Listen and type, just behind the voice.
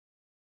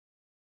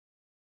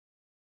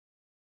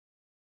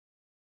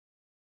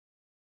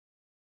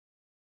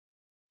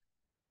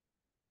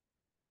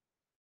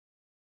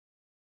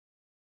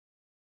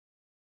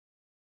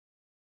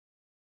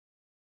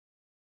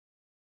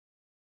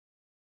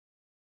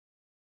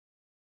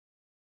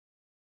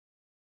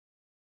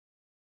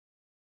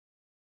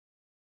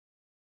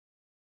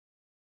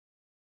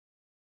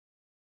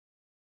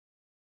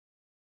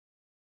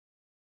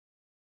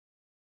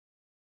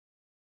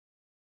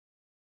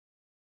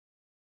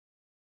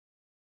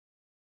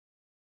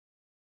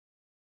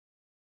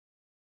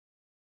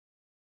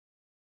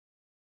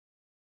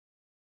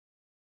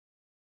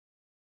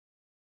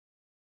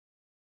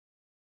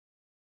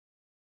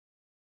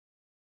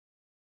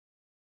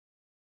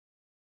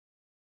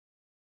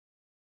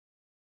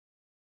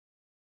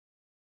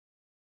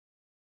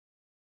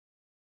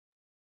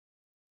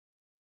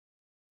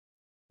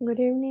Good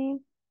evening.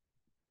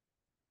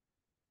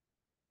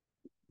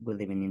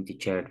 Good evening,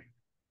 teacher.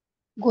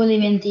 Good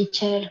evening,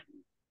 teacher.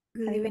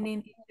 Good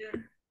evening,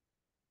 teacher.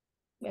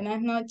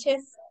 Buenas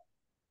noches.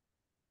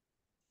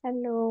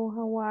 Hello,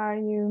 how are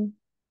you?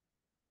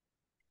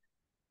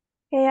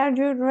 Hey, are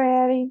you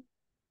ready?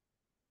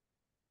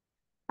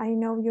 I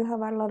know you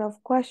have a lot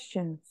of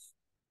questions.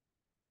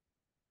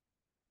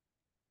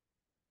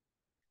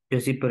 Yo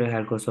sí, pero es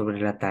algo sobre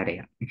la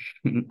tarea.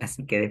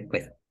 Así que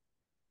después.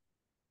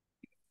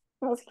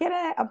 Pues si quiere,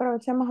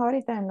 aprovechemos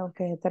ahorita en lo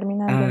que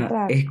terminan de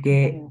entrar. Es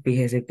que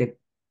fíjese que,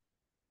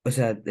 o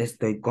sea,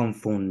 estoy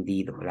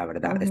confundido, la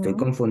verdad. Estoy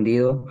Ujú.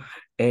 confundido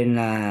en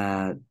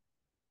la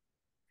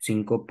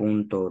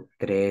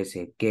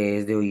 5.13, que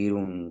es de oír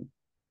un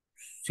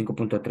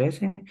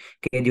 5.13,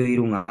 que es de oír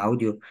un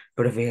audio,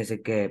 pero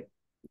fíjese que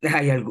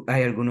hay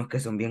algunos que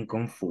son bien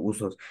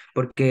confusos,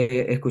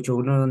 porque escucho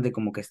uno donde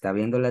como que está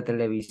viendo la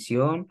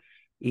televisión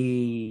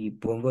y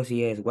pongo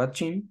si es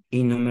watching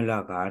y no me lo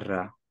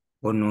agarra,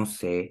 o no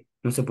sé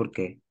por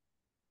qué.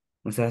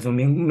 O sea, son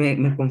bien,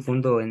 me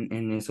confundo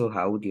en esos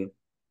audios.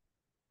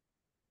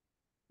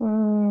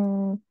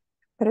 Mm,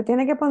 pero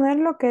tiene que poner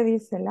lo que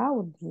dice el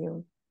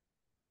audio.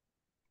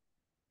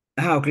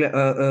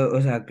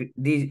 O sea,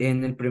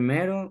 en el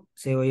primero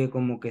se oye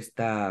como que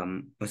está,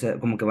 o sea,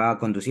 como que va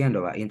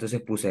conduciendo, va, y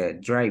entonces puse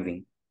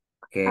driving,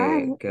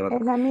 Ah, que va.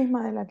 es la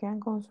misma de la que han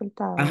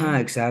consultado, Ajá,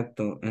 ¿verdad?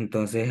 exacto.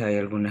 Entonces hay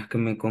algunas que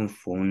me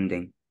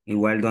confunden.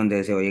 Igual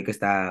donde se oye que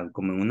está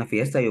como en una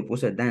fiesta, yo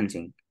puse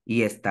dancing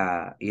y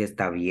está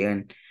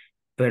bien.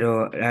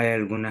 Pero hay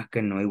algunas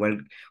que no.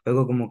 Igual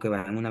luego como que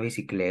va en una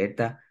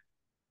bicicleta.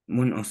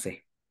 Bueno, no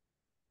sé.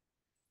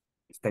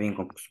 Está bien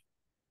confuso.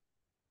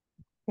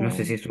 No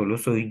sé si solo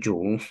soy yo.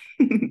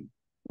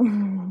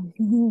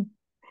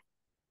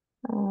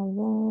 A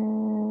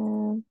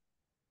ver.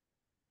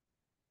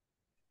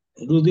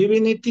 Good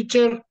evening,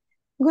 teacher.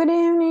 Good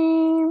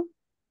evening.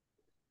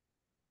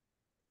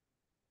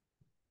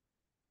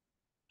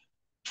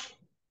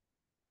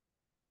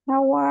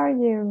 How are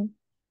you?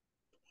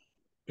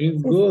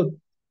 It's Sí, good.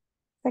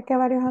 sé que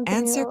varios han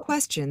Answer tenido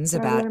questions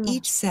about problemas.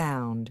 each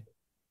sound.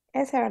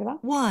 Ese, ¿verdad?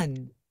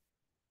 1,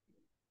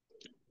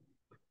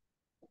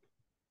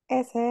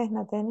 Ese es,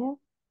 Nathaniel.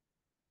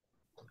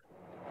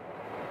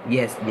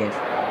 Yes, yes.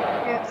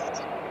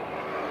 Yes.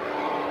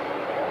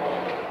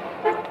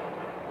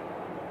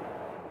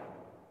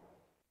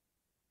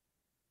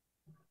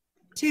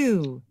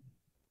 2,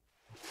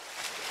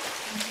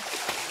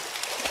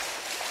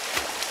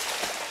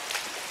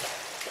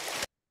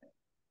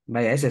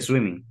 Vaya, ese es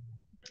swimming.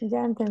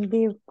 Ya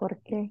entendí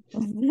por qué.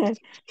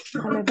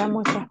 No les da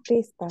muchas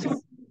pistas.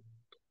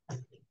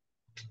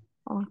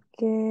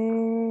 Ok.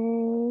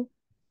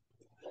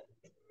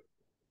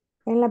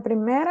 En la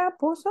primera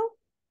puso.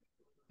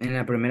 En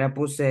la primera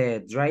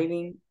puse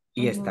driving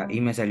y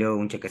Ujú. me salió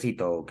un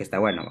chequecito que está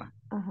bueno, va.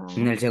 En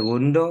Ajá. el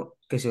segundo,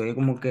 que se oye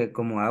como que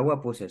como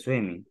agua, puse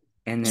swimming.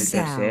 En el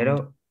sound.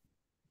 tercero,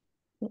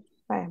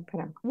 Vaya,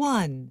 espérame.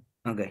 1,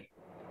 ok.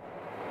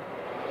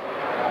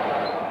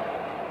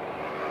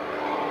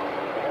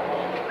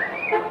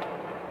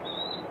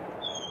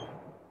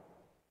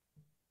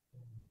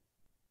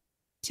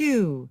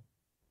 2,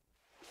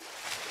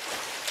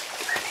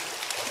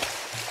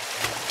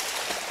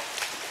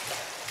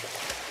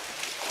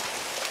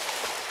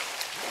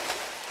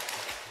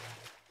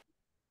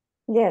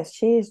 Yes,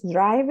 she's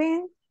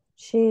driving.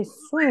 She's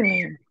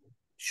swimming.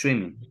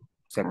 Swimming.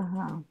 Exacto.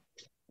 Ajá.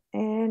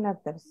 En la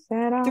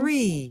tercera.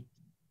 3,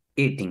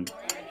 Eating.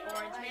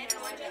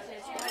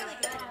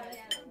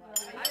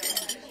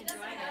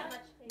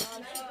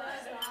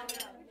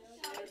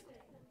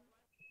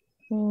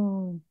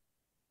 mm,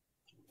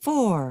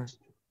 4,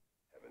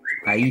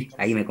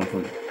 Ahí me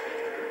confundo.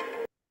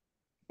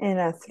 En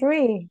la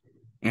three.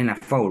 En la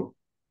four,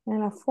 En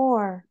la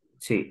four.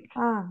 sí.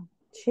 Ah,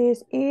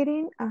 she's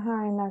eating.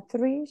 Ajá, en la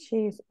three,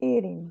 she's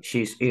eating.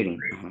 She's eating.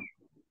 Ajá.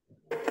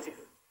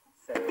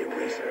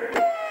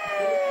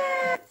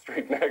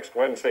 Street next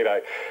Wednesday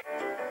night.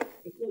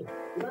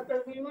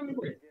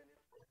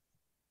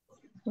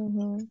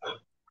 Ujú.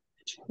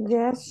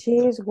 Yes,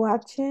 she's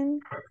watching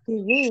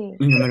TV.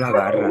 Y no me lo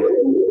agarra.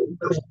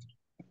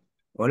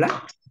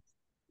 ¿Hola?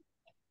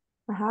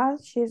 Ajá,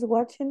 she's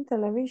watching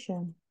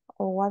television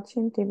or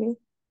watching TV.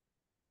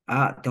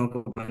 Ah, tengo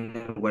que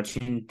poner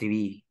watching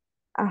TV.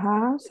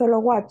 Ajá, solo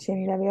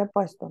watching le había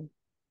puesto.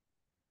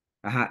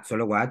 Ajá,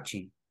 solo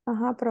watching.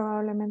 Ajá,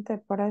 probablemente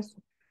por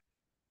eso.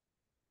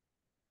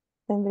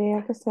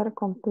 Tendría que ser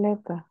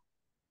completa.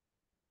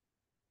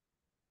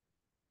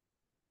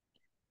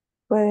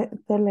 Puede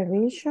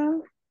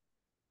television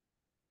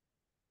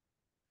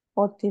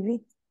o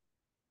TV.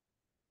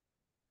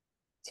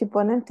 Si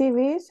ponen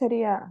TV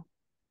sería,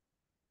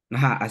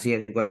 Ajá, así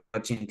es,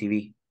 watching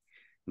TV.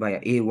 Vaya,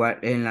 igual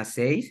en la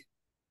 6,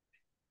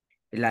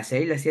 la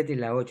 7 y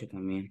la 8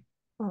 también.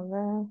 a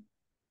ver,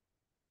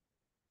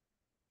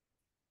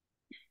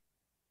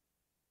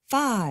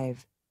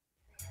 5,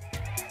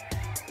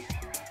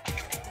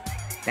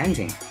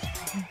 Dancing.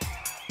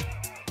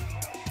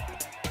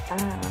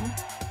 ah,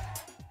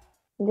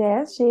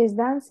 Yes, she is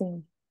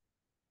dancing.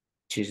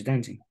 She's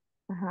dancing.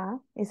 Ajá.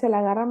 Y se la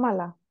agarra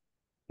mala.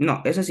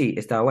 No, eso sí,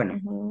 estaba bueno.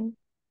 Ujú.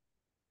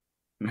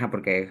 Ajá,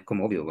 porque es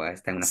como obvio, va,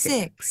 está en una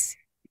fiesta. 6,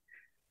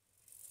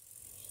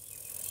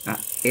 Ah,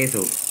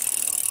 eso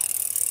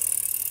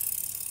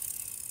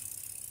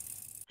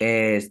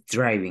es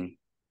driving.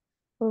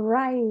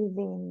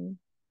 Riding.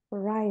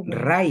 Riding.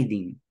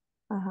 Riding.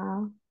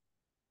 Ajá.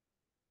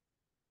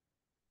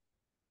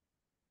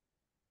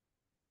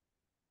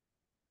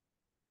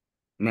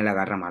 Me la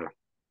agarra mala.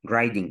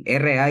 Riding.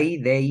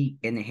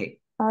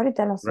 R-I-D-I-N-G.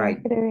 Ahorita lo estoy Riding.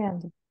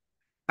 escribiendo.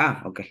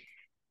 Ah, ok.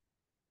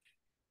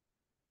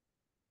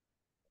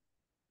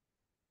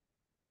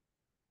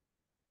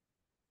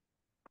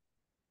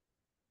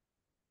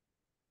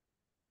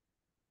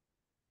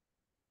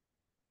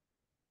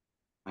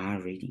 Ah,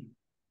 reading.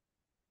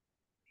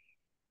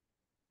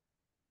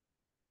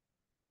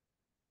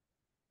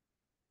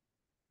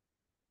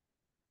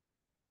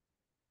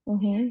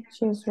 Ujú.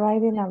 She's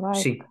riding a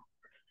bike. Sí,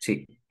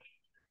 sí.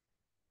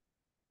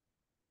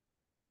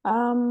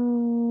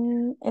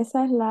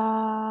 Esa es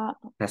la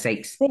La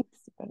 6.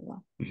 6,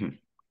 perdón.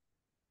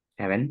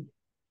 Seven.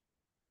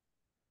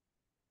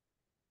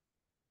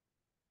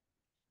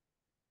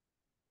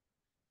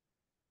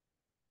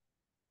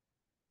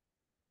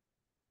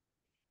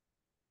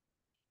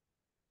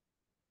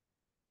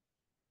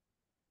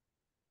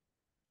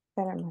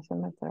 Espérame, se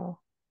me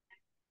trabó.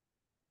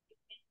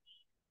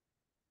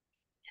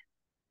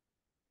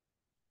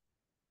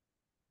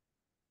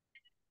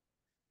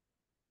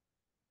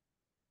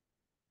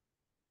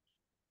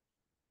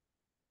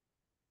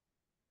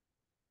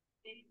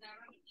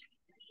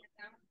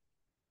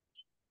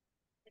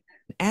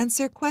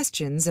 answer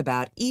questions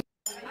about each.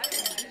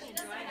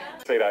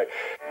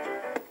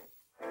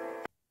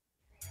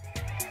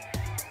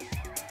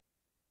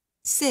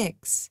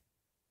 6,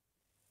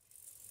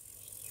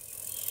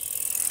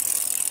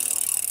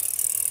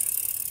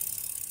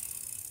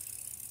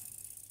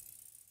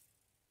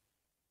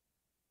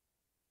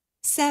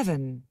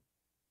 7,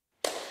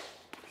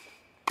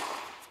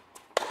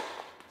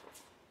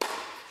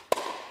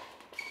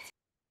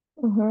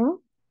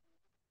 Ujú.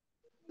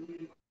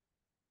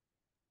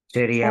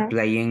 ¿Sería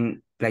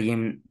Sí.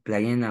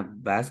 playing a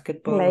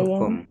basketball o Playing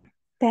cómo?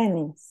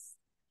 tennis.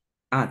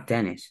 Ah,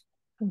 tenis.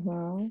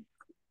 Ujú.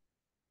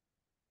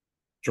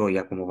 Yo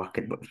ya como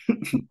basketball.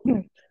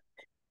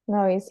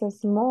 No, it's a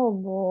small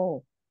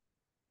ball.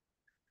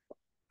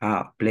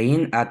 Ah,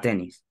 playing a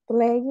tenis.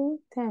 Playing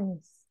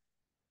tennis.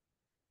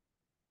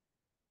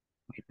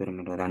 Ay, pero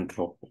me lo dan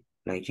rojo.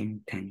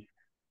 Playing tenis.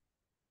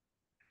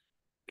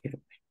 Quiero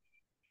ver.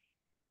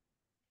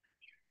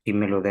 Y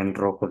me lo den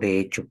rojo, de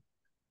hecho.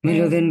 Me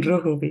lo den Mm,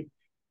 rojo, ve.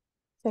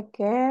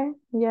 chequé,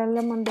 ya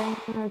le mandé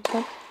en el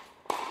chat.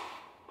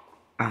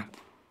 Ah,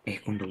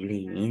 es con doble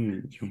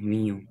N, Dios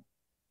mío.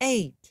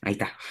 8, Ahí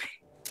está.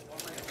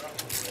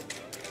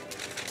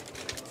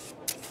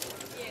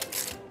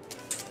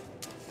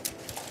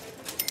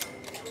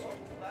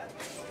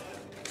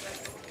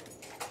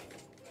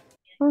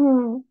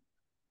 Ujú.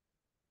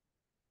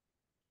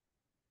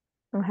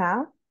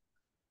 Ajá.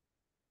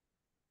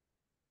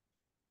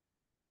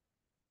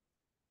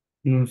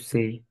 No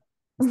sé.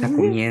 Está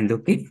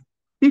comiendo, ¿qué?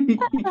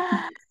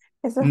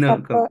 Eso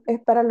No, es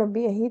para los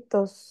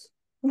viejitos.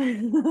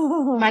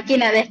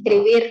 Máquina de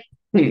escribir.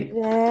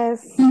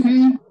 Yes,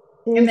 Ujú.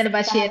 En she's el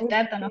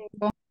bachillerato, ¿no?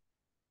 typing.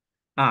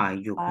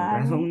 Ay, yo con One.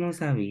 razón no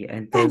sabía.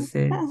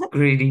 Entonces,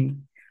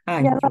 greeting. Ya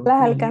Ay, no yo las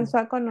vi. alcanzó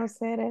a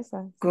conocer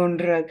esas.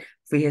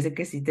 Fíjese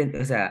que sí,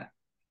 o sea,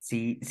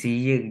 sí,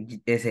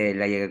 sí, ese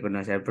la llegué a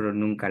conocer, pero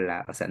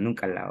nunca o sea,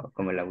 nunca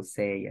como la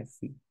usé y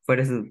así. Por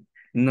eso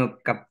no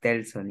capté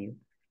el sonido.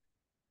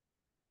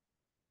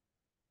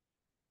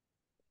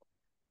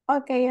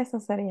 Ok,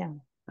 esas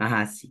serían.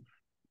 Ajá, sí.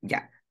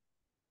 Ya.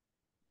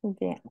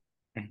 Bien.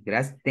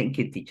 Gracias. Thank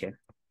you, teacher.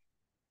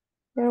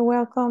 You're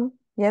welcome.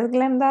 Yes,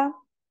 Glenda.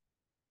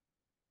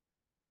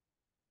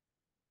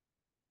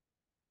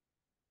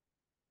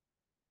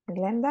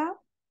 Glenda.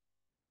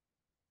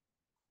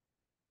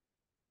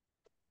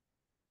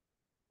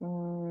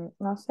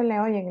 No se le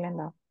oye,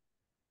 Glenda.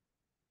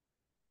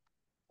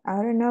 I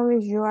don't know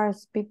if you are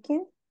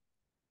speaking.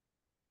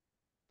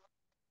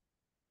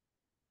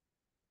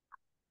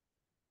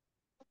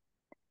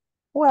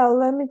 Well,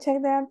 let me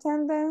check the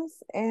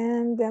attendance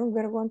and then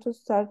we're going to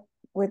start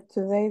with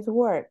today's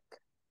work.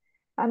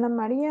 Ana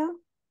María,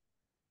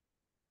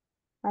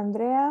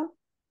 Andrea,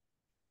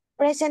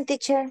 Present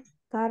teacher.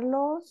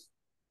 Carlos,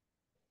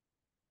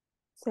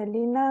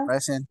 Celina,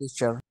 Present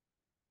teacher.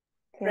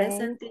 okay,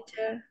 Present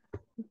teacher.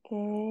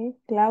 okay,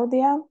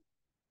 Claudia,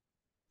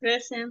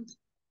 Present.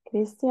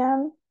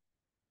 Cristian,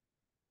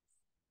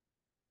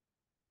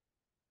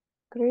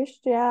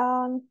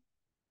 Christian,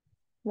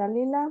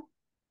 Dalila,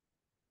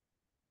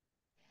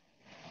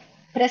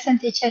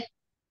 Present teacher.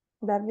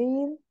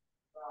 David,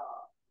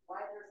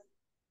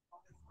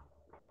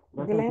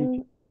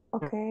 Glenn,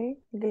 okay,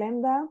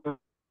 Glenda,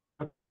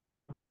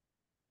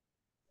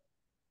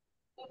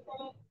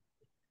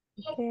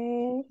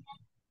 okay,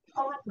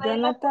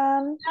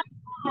 Jonathan,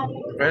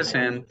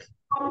 Present.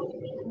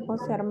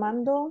 José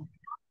Armando.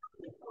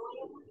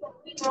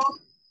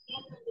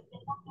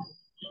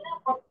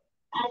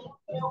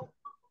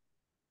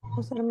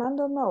 José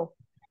Armando, no.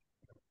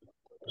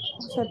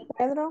 José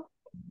Pedro.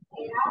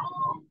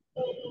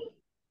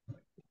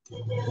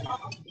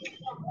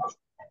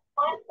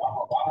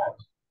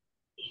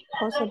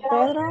 José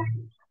Pedro.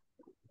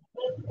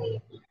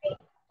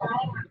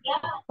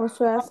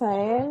 Josué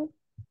Azael.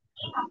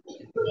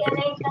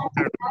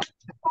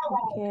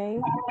 Ok.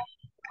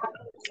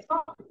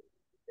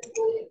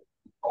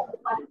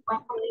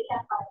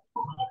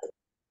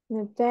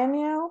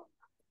 Nathaniel.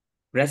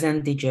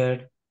 Present,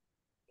 teacher.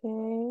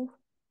 Ok.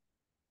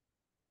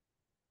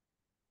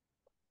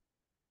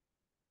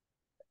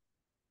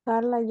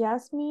 Carla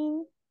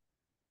Yasmin.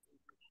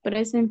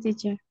 Present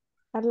teacher.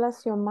 Carla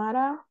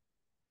Xiomara.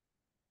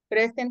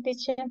 Present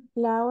teacher.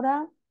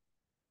 Laura.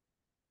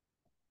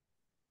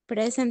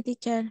 Present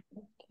teacher.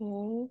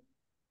 Ok.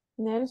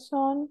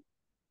 Nelson.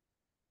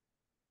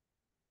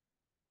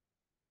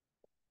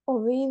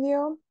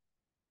 Ovidio.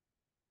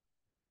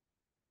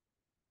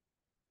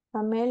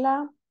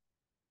 Pamela.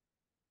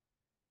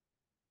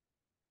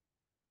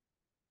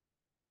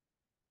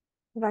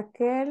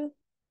 Raquel.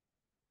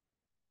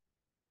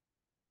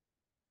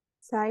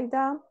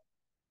 Zaida.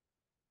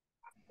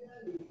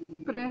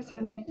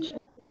 Present teacher.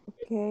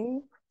 Ok.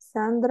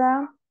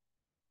 Sandra.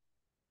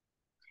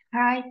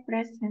 Hi,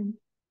 present.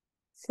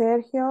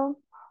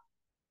 Sergio.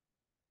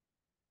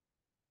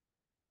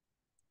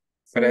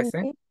 Present.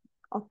 Cindy.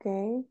 Ok.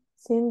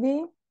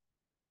 Cindy.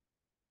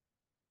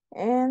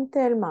 And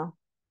Telma.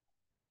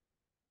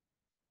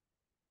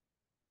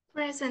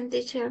 Present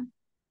teacher.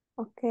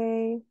 Ok.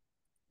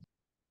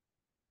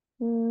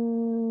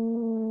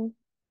 Mm,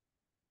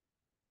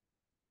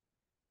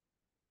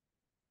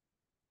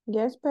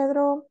 yes,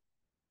 Pedro.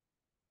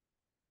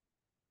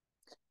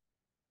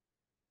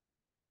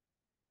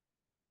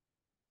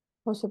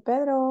 José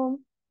Pedro.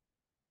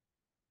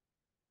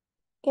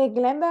 Okay,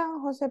 Glenda,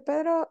 José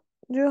Pedro,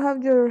 you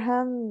have your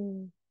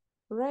hand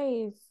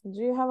raised.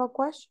 Do you have a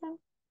question?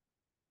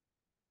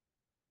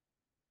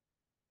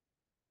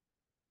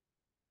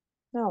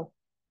 No.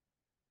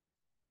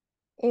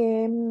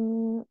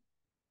 Quiero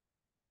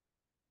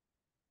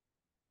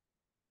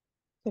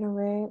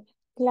ver.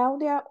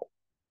 Claudia,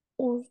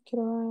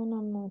 quiero ver,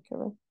 no,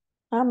 quiero ver.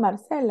 Ah,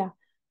 Marcela,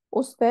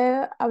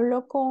 usted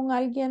habló con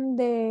alguien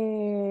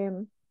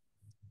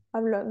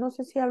no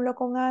sé si habló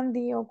con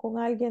Andy o con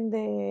alguien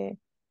de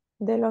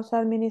los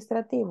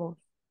administrativos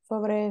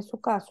sobre su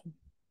caso.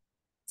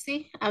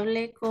 Sí,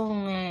 hablé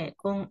con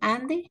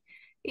Andy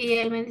y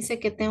él me dice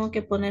que tengo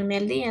que ponerme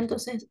al día,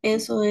 entonces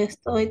eso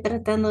estoy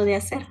tratando de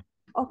hacer.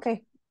 Ok,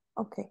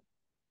 ok.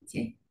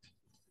 Sí.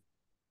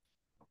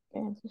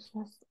 Entonces,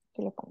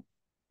 aquí le pongo.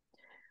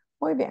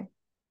 Muy bien.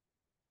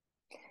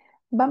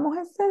 Vamos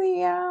a este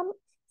día.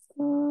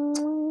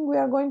 We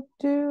are going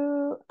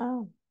to.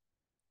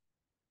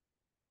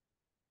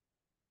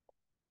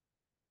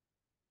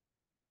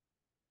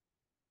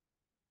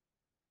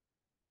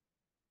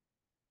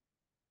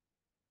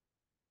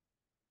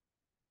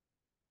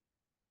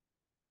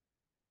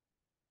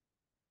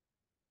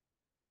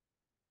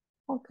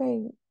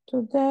 Okay.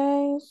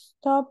 Today's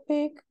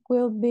topic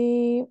will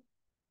be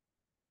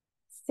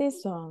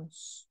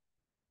seasons.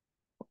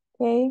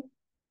 Okay.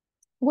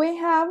 We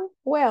have,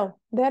 well,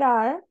 there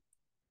are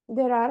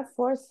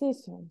 4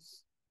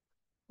 seasons.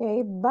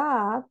 Okay,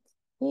 but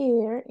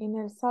here in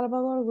El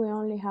Salvador we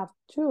only have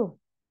 2.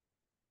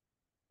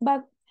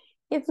 But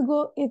it's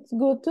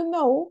good to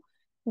know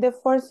the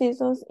 4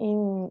 seasons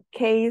in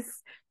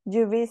case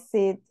you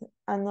visit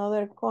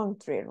another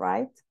country,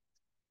 right?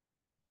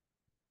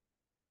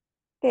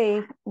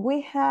 Okay,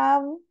 we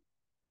have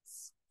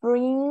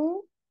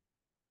spring.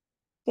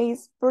 Okay,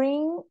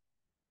 spring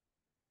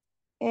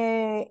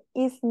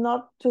is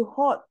not too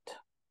hot.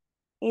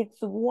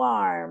 It's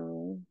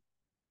warm.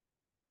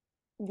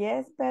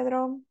 Yes,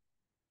 Pedro?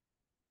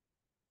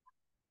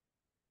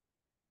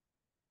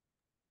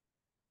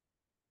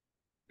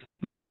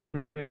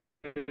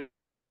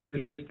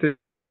 Este,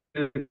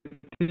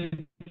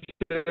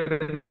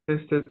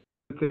 este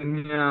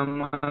tenía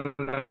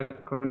mala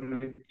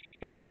conexión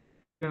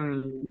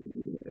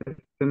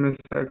y me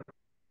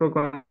sacó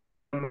cuando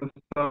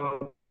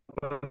estaba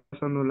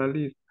pasando la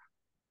lista.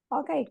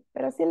 Ok,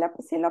 pero sí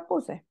lo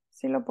puse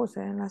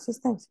en la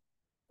asistencia.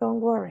 Don't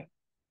worry.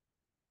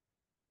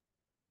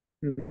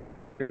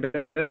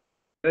 Gracias.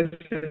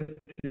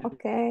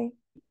 Okay.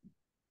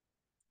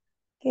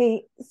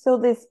 Okay, so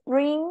the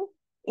spring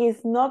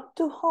is not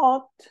too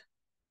hot,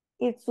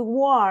 it's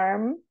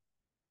warm,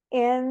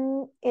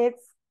 and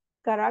it's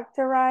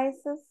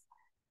characterized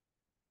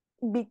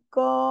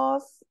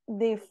because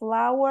the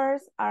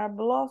flowers are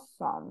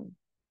blossom.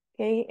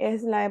 Okay,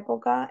 es la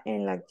época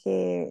en la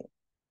que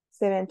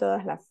se ven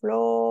todas las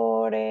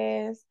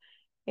flores,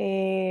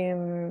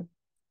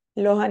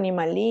 los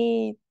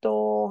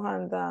animalitos,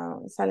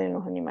 salen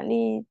los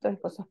animalitos y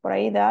cosas por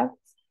ahí. That's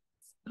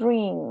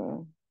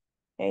spring.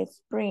 Okay,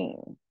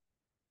 spring.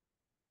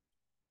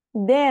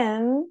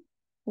 Then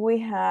we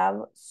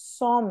have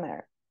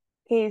summer.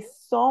 Okay,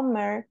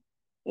 summer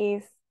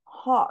is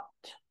hot.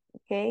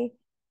 Okay,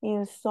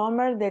 in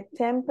summer the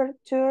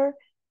temperature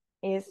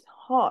is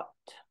hot.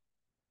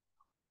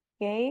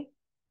 Okay,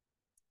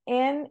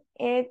 and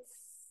it's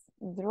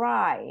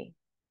dry.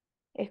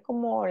 Es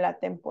como la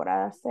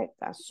temporada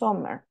seca,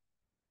 summer.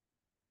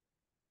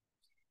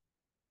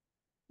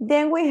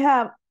 Then we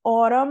have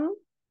autumn,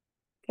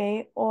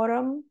 okay,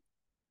 autumn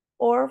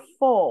or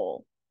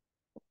fall,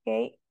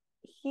 okay.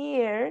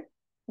 Here,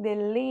 the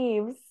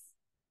leaves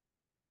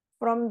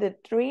from the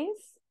trees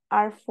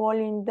are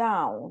falling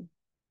down,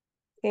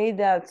 okay,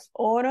 that's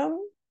autumn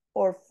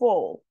or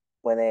fall.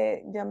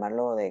 Puede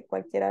llamarlo de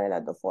cualquiera de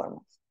las dos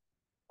formas.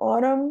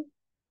 Autumn,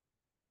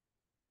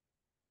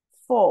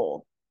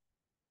 fall.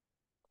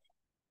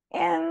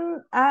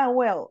 And,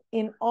 well,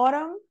 in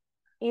autumn,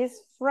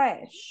 it's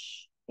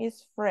fresh.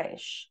 It's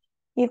fresh.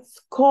 It's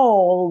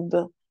cold.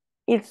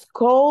 It's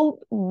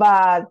cold,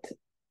 but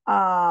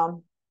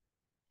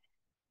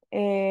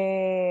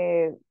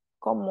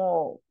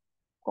como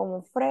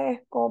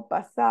fresco,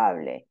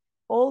 pasable.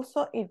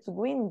 Also, it's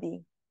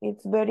windy.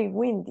 It's very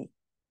windy.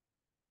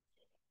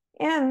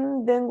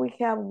 And then we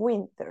have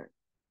winter.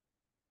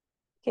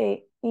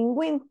 Okay, in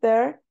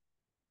winter,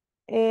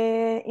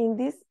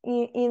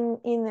 in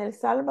El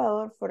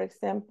Salvador, for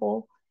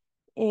example,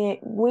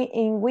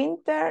 in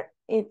winter,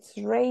 it's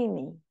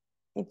rainy.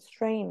 It's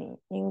rainy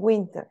in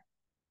winter.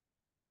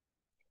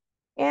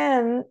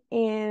 And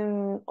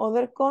in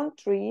other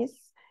countries,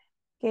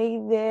 okay,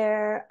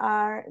 there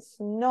are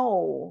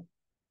snow.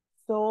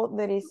 So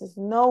there is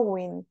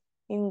snowing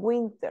in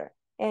winter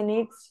and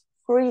it's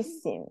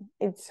freezing.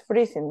 It's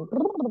freezing.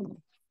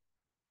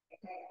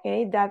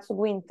 Okay, that's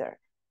winter.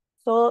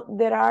 So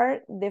there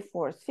are the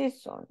 4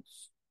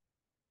 seasons.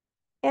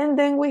 And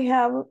then we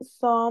have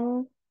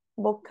some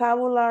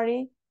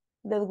vocabulary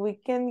that we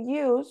can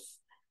use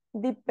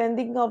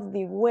depending of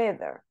the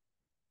weather.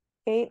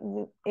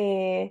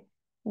 Okay,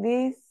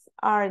 these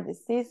are the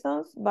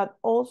seasons, but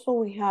also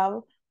we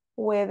have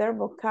weather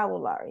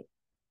vocabulary.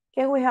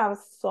 Okay, we have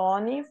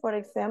sunny, for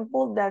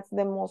example, that's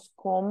the most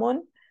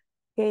common.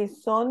 Okay,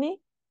 sunny,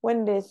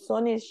 when the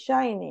sun is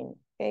shining,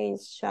 okay,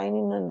 it's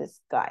shining on the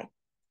sky.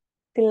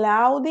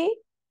 Cloudy,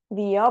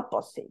 the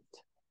opposite.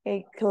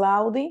 Okay,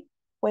 cloudy,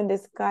 when the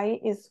sky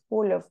is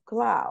full of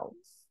clouds.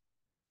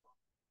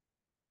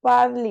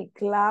 Partly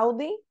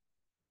cloudy,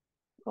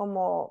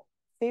 como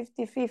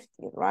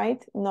 50-50,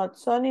 right? Not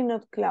sunny,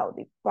 not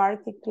cloudy,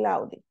 partly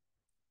cloudy.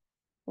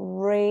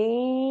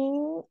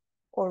 Rain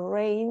or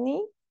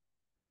rainy,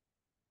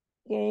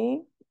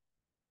 okay.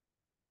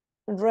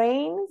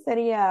 Rain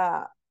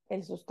sería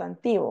el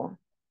sustantivo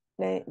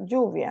de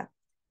lluvia.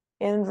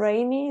 And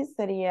rainy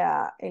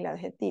sería el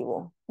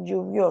adjetivo,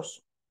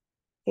 lluvioso.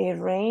 Okay,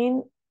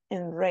 rain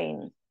and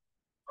rain.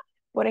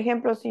 Por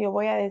ejemplo, si yo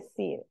voy a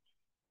decir,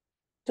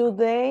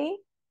 today,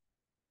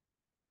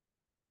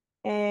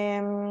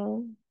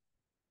 the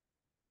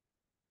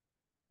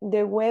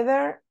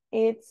weather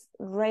is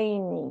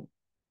rainy.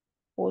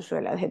 Uso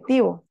el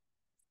adjetivo.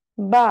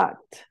 But,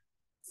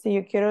 si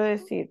yo quiero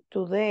decir,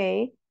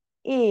 today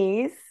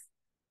is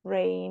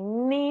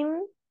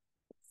raining,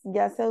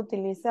 ya se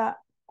utiliza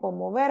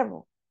como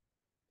verbo.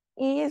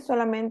 Y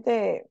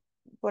solamente,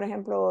 por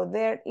ejemplo,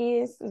 there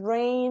is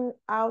rain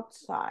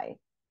outside.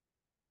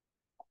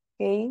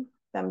 Ok,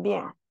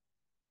 también.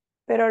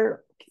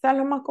 Pero quizás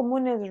lo más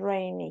común es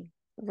rainy,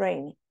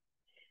 rainy.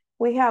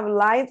 We have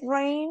light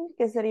rain,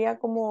 que sería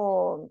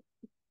como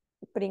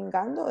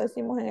pringando,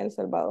 decimos en El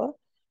Salvador.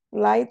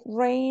 Light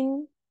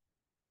rain.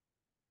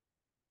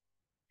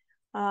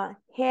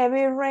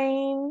 Heavy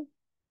rain.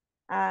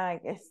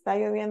 Está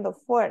lloviendo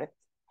fuerte.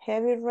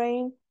 Heavy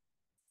rain.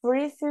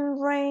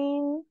 Freezing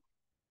rain.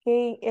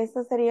 Okay,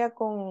 esta sería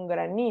con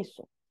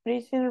granizo.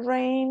 Freezing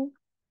rain.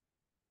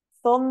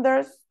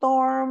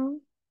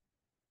 Thunderstorm.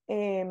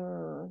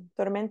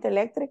 Tormenta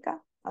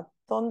eléctrica. A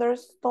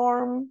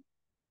thunderstorm.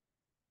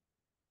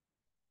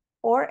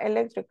 Or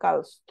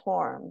electrical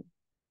storm.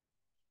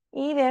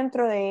 Y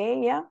dentro de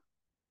ella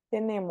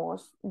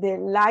tenemos the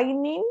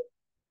lightning,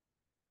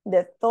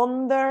 the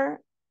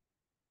thunder,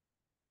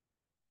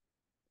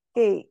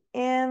 okay,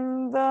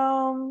 and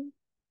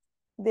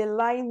the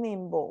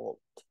lightning bolt.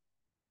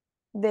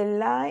 The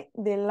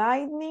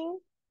lightning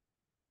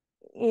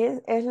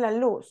es la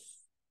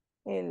luz,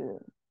 el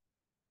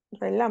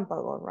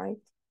relámpago, right?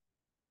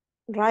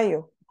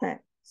 Rayo,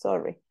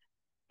 sorry.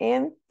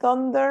 And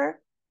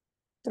thunder,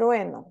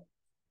 trueno.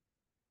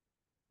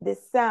 The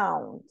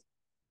sound.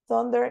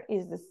 Thunder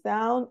is the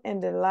sound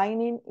and the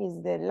lightning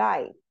is the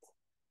light.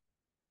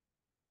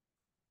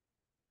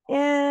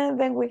 And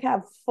then we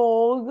have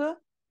fog.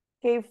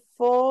 Okay,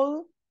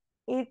 fog,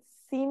 it's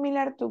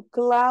similar to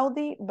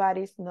cloudy, but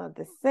it's not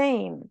the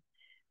same.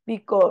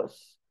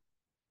 Because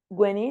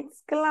when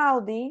it's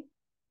cloudy,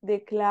 the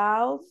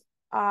clouds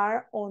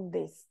are on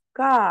the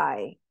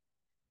sky.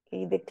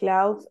 Okay, the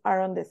clouds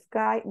are on the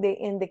sky,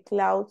 and the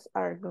clouds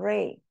are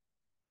gray.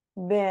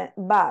 But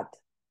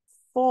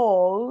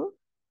fog,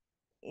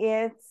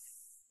 it's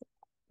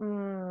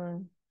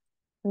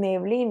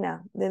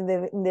neblina.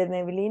 The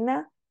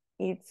neblina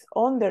it's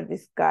under the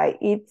sky,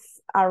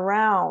 it's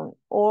around,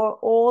 or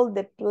all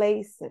the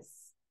places.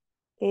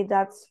 Okay,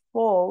 that's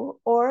fall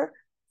or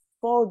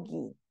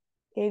foggy.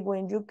 Okay,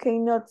 when you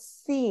cannot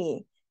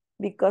see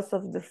because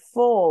of the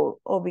fall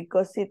or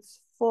because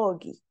it's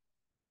foggy.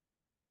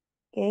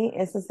 Okay,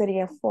 eso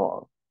sería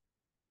fall.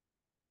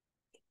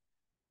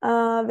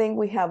 Then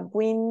we have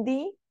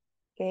windy.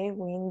 Okay,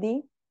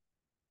 windy.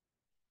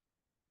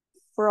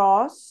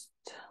 Frost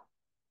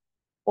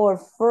or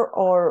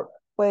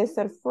puede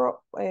ser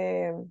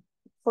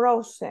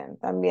frozen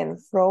también.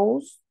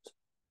 Frost.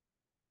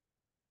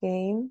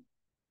 Okay.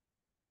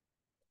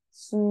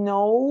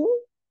 Snow,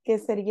 que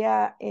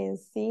sería en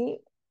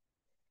sí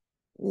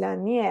la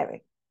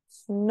nieve.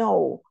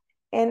 Snow.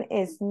 En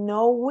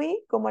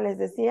snowy, como les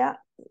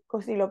decía,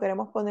 si lo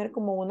queremos poner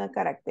como una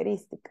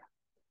característica.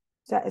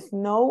 O sea,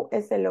 snow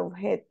es el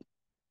objeto.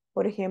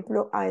 Por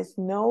ejemplo, a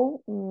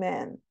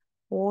snowman,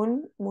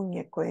 un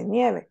muñeco de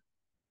nieve.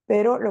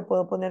 Pero lo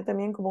puedo poner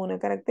también como una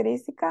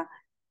característica,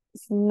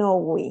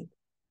 snowy.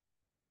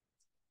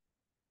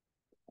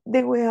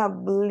 Then we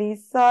have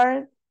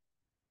blizzard.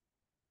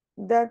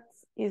 That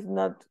is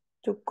not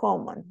too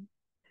common.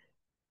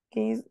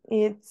 Okay,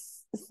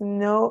 it's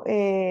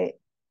snowstorm.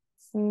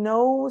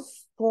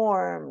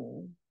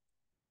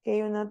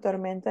 Okay, una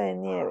tormenta de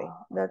nieve.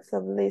 That's a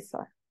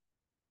blizzard.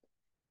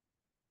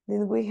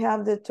 Then we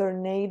have the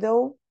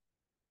tornado.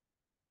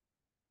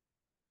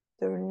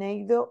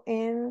 Tornado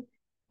and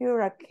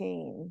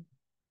hurricane.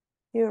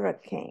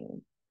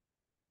 Hurricane.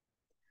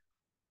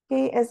 Ok,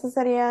 esas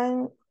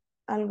serían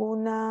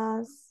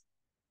algunas.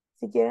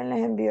 Si quieren les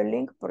envío el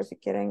link por si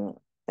quieren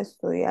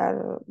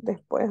estudiar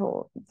después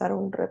o dar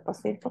un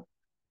repasito.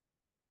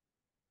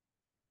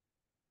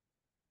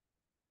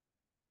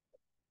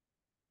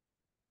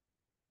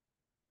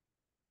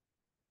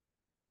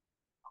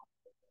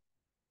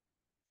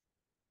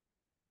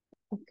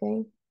 Ok.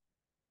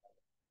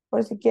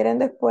 Por si quieren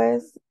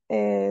después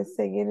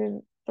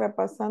seguir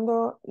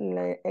repasando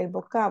el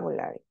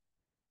vocabulario.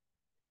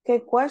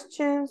 ¿Qué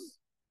questions?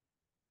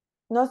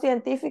 No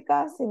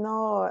científicas,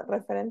 sino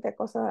referente a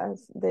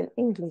cosas del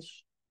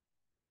English.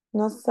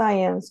 No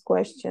science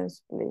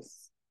questions,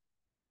 please.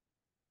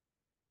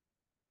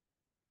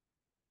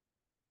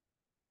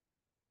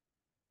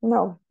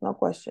 No, no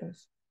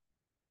questions.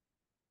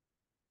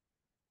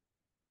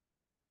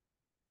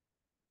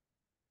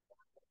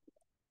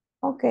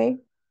 Ok,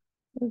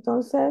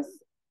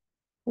 entonces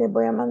les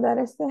voy a mandar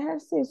este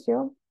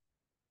ejercicio.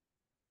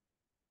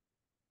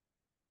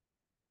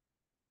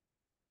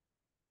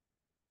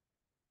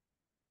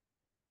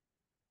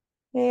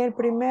 El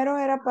primero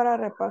era para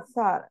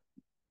repasar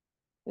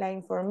la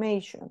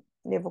information,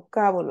 the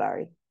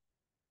vocabulary.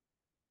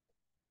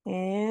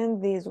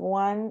 And this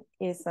one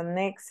is an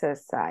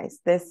exercise.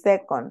 The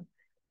second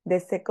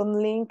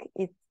link,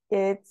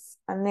 it's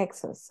an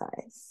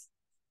exercise.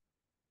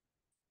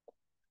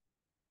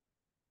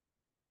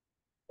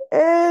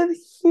 And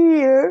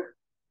here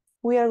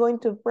we are going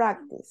to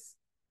practice.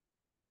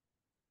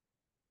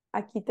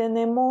 Aquí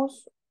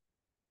tenemos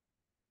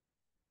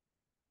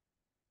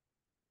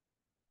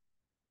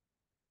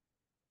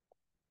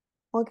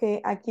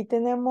ok, aquí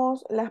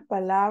tenemos las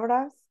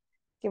palabras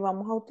que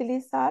vamos a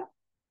utilizar.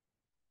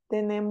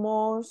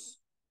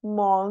 Tenemos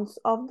months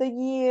of the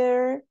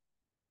year,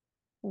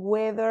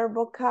 weather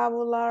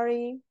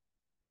vocabulary.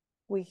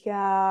 We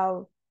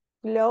have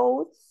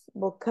clothes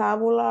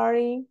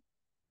vocabulary.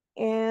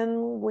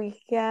 And we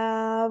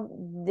have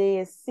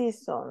the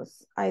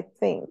seasons, I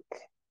think.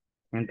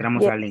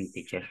 Entramos Yes. al link,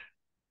 teacher.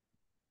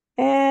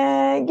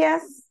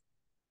 Yes.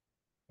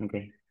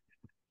 Okay.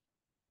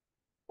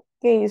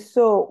 Okay,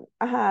 so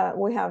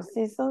we have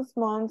seasons,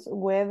 months,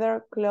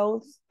 weather,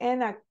 clothes,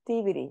 and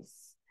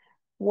activities.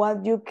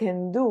 What you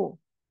can do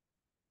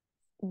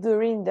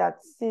during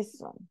that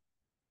season.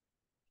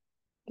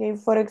 Okay,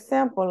 for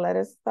example, let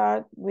us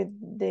start with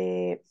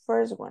the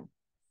first one.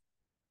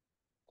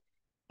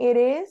 It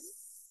is,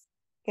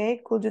 okay,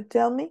 could you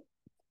tell me?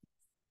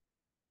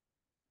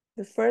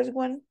 The first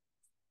one?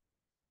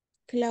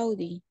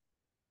 Cloudy.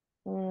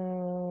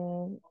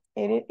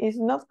 It is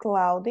not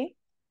cloudy.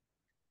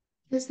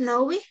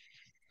 Snowy.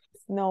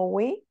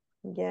 Snowy,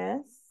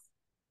 yes.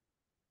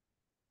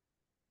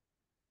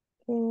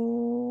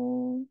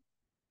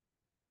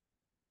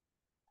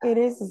 It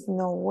is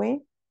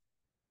snowy.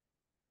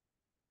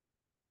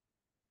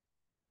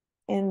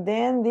 And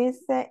then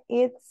dice,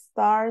 it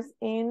starts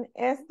in,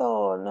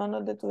 esto no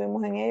nos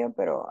detuvimos en ello,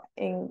 pero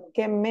 ¿en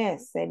qué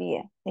mes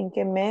sería? ¿En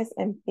qué mes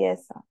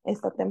empieza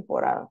esta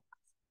temporada?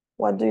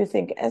 What do you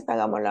think? Esta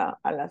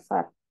hagámosla al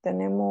azar.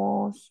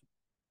 Tenemos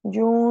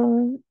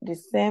June,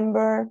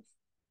 December,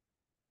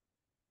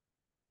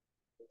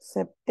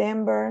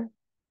 September,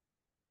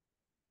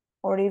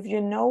 or if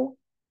you know,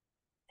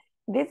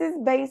 this is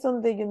based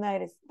on the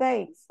United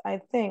States, I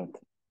think,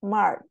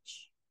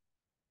 March.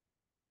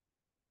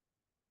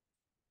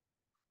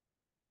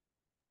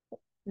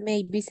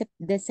 Maybe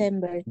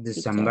December.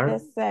 December.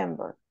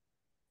 December.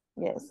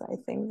 Yes, I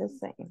think the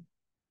same.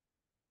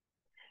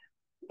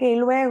 Okay,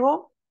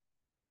 luego,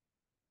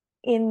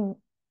 in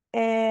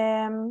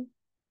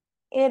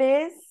It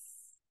is,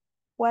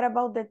 what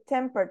about the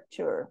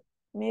temperature?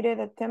 Mire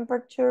the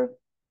temperature.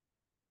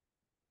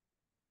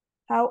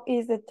 How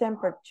is the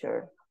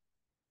temperature?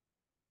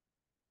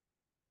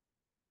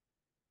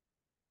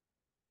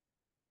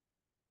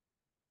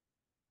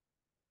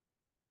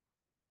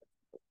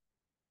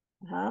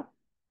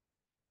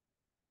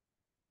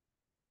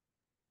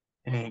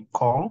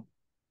 Cold.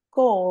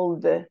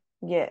 Cold,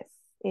 yes,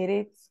 it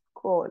is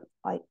cold.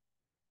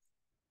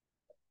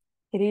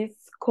 It is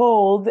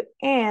cold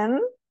and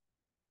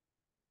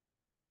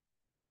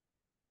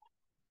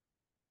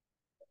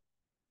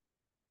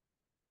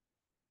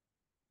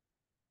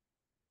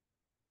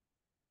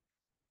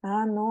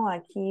no,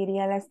 aquí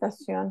iría la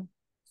estación.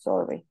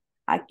 Sorry.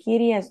 Aquí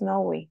iría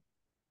snowy.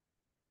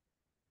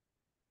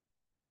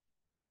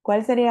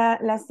 ¿Cuál sería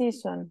la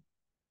season?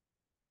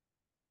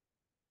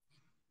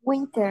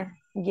 Winter.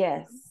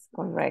 Yes,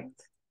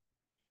 correct.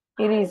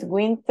 It is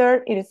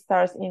winter, it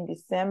starts in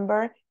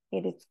December,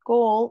 it is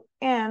cold,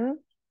 and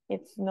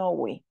it's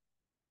snowy.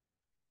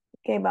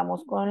 Ok,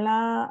 vamos con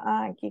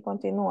la, aquí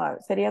continúa,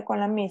 sería con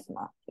la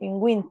misma. In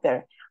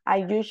winter, I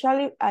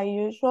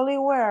usually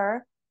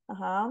wear,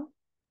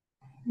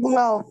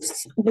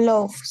 Gloves.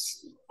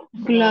 gloves.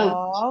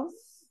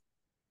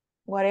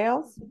 What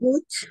else?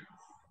 Boots.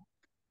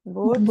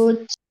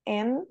 Boots.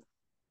 And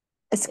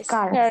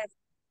Scarf.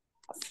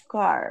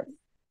 scarf.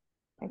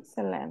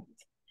 Excellent.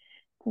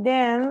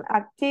 Then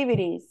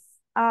activities.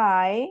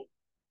 I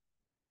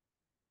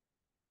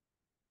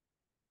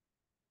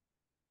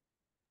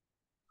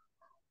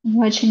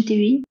Watching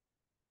TV.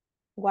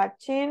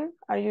 watching.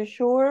 Are you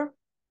sure?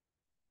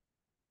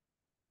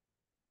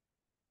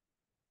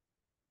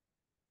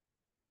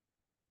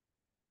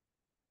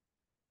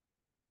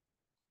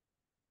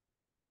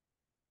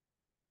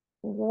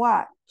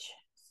 Watch.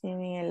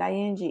 Sin el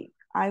ing.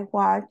 I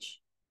watch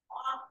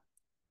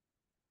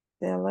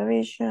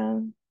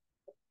television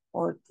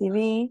or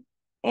TV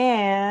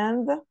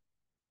and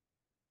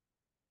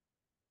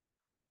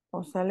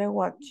o sale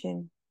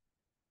watching.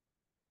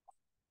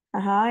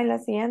 Ajá, y la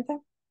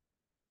siguiente.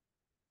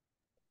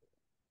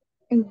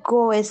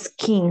 Go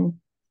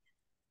skiing.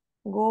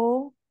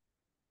 Go.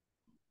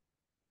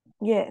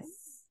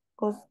 Yes.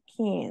 Go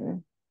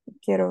skiing.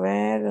 Quiero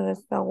ver dónde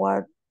está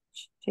watch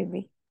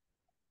TV.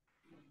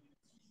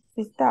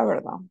 Sí está,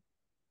 ¿verdad?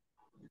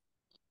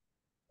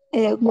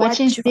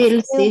 Watching Watch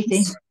film, sí, sí.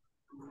 films.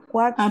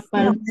 Watch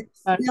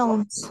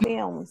Films.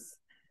 films.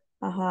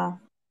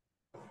 Ajá.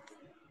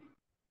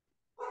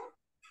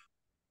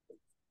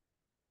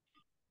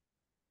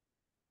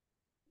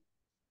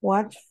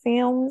 Watch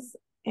films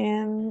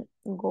and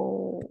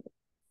go.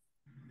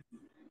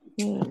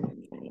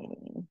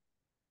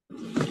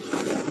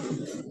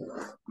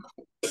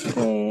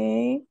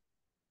 Okay.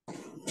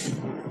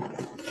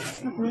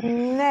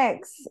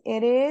 Next,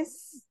 it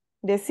is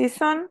the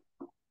season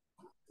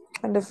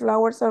when the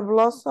flowers are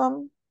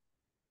blossom.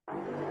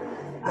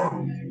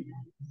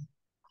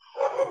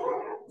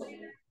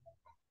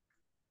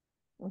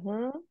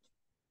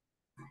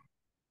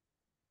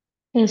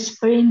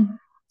 Spring.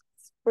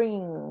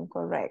 Spring,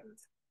 correct.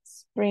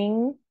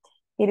 Spring,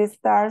 it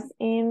starts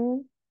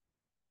in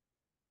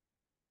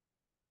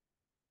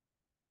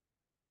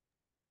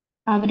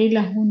Abril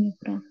a junio,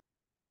 creo.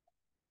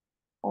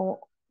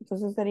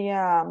 entonces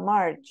sería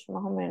March,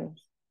 más o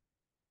menos.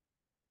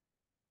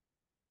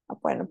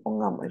 Bueno,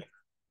 pongámoslo.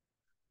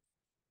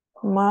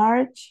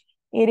 March,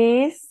 it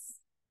is.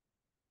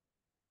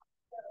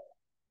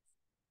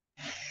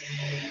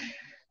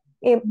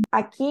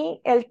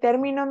 Aquí el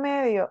término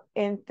medio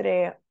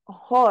entre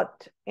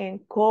hot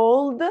and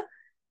cold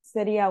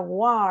sería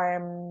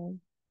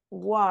warm,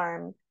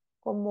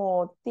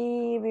 como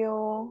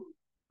tibio,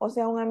 o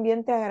sea, un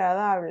ambiente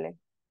agradable.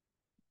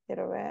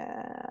 Quiero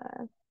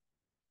ver.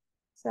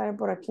 Sale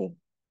por aquí.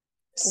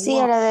 Sí,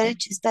 a la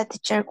derecha está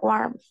teacher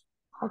warm.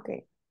 Ok.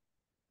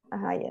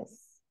 Ajá,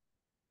 yes.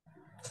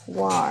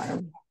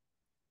 Warm.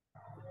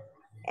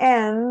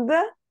 And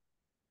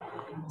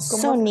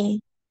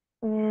Sunny.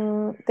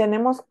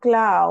 tenemos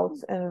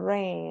clouds and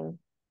rain.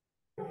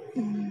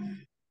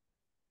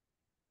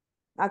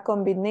 A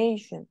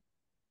combination.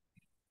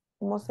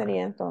 ¿Cómo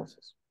sería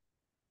entonces?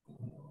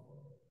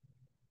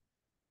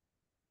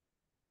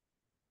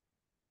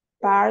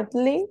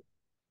 Partly.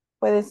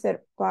 Puede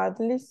ser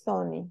partly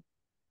sunny.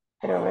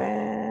 Pero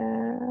ven.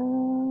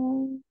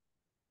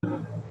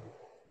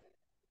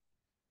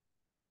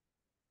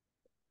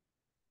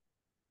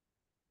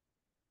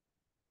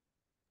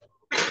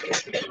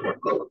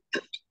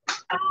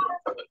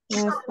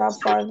 No está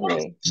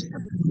partly.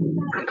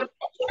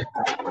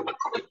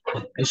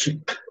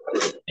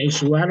 ¿Es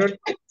sweater?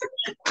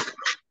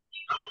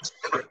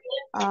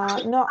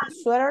 No,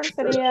 sweater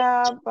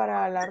sería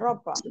para la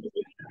ropa.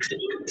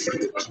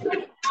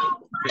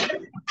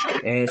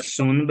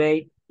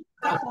 Sunbathe.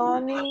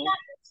 Sunny.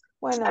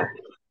 Bueno,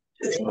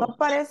 no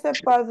parece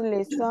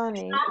partly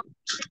sunny,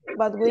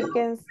 but we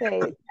can say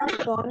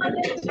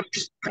sunny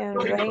and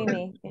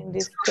rainy in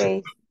this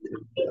case.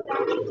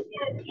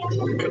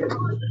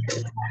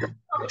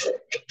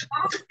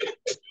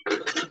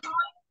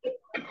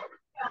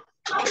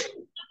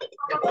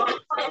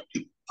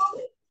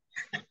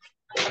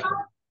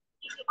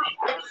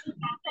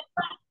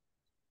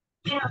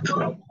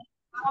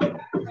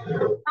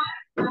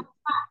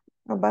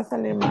 Nos va a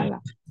salir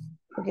mala.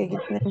 Porque aquí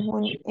tenemos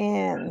un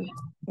and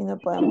y no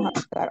podemos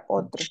agregar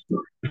otro.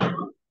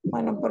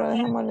 Bueno, pero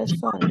dejémosle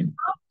son.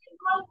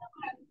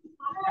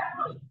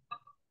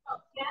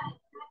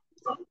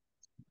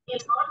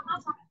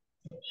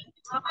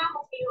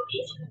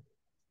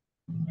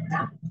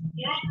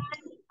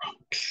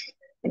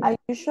 I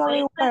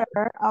usually wear,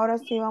 ahora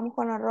sí vamos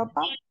con la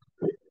ropa.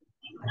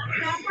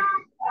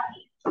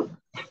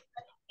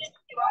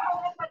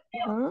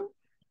 Ujú.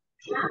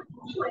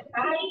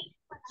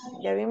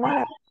 Ya vimos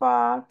la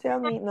ropa, tell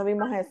me, no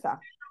vimos esa.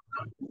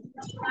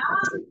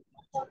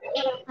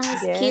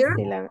 Yes,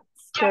 sí, la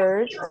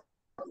skirt.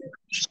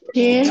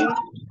 Here,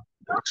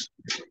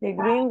 Okay. The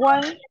green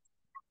one.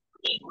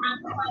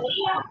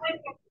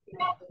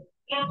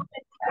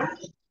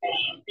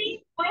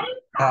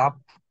 Top.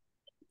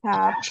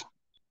 Top.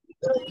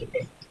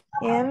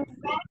 And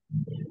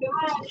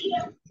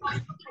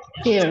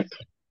here,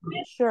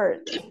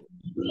 shirt.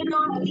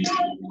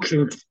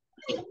 Shoot.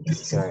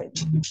 Shirt.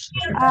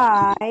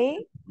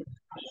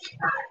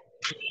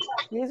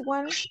 This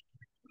one,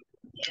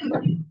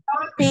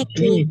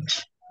 Picnic.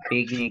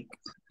 Picnic.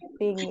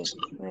 picnic.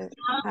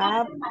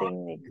 Have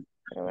picnic.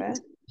 Quiero ver.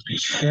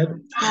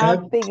 Have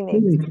Have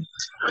picnic.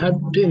 Have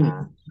picnic.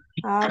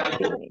 Have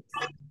picnics.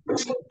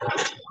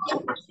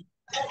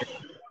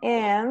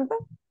 And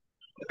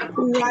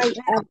Ride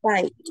a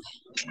bike.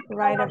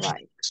 ride a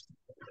bike.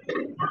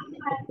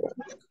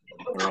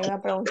 Le iba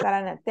a preguntar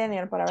a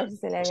Nathaniel para ver si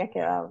se le había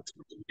quedado.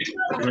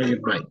 Ride a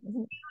bike.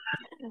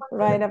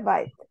 Ride a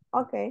bike.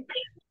 Okay.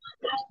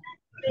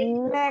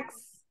 Next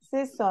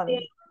season.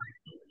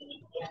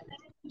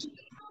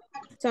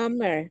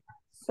 Summer.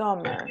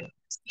 Summer.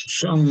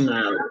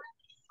 Summer.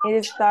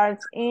 It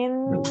starts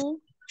in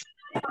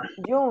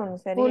June,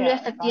 julio,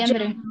 sería.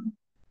 septiembre.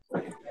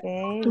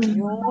 Okay,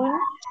 June.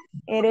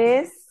 It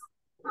is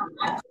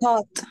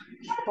Hot.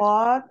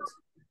 hot.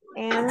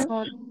 And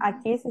Hot.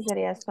 aquí sí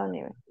sería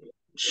sunny.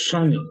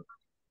 Sunny.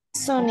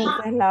 Sunny.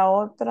 Esa es la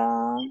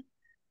otra.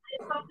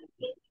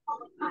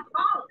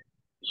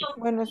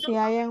 Bueno, si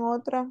hay en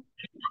otra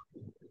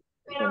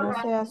que no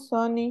sea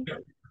sunny,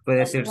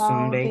 Puede ser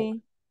sunbathe.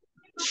 cloudy.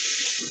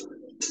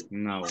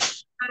 No.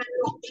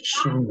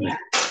 Sunny.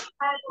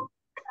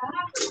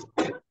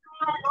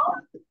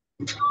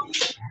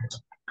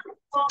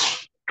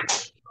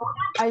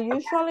 I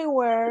usually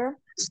wear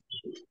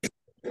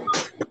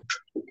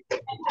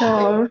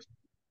Short.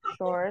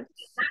 shorts.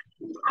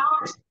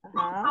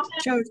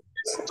 Shorts.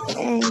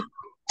 And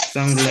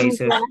Sunglasses.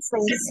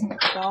 sunglasses.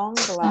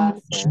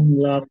 Sunglasses.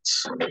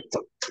 Lots.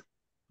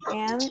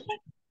 And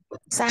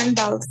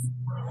Sandals.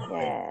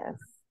 yes.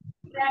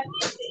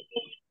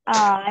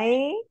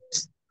 I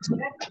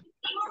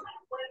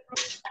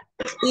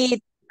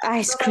Eat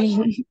ice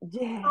cream.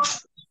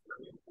 yes.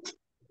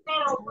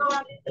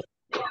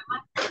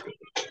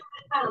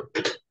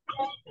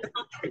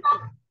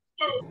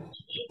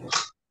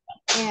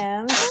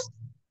 And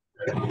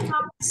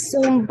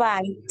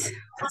Sunbite.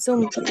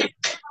 Sunbite.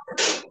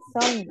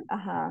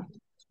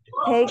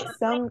 take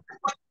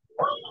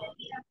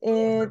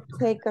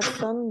take a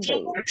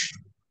sunbathe.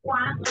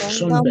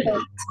 Sunbathe.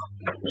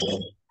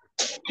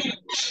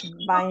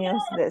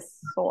 Baños de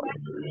sol.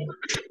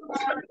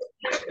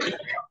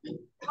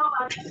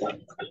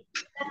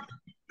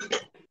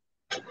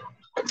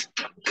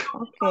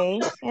 Okay,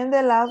 and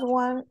the last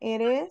one it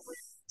is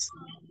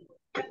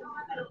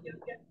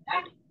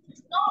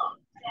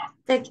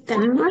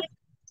September.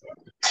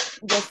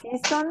 the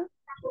season.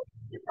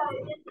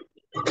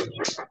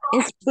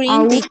 Spring.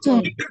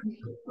 Autumn.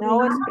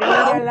 No,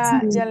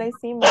 spring ya la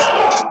hicimos.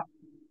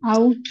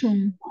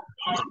 Autumn.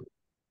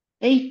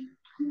 Hey,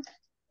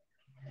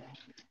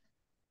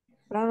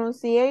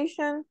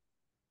 Pronunciation.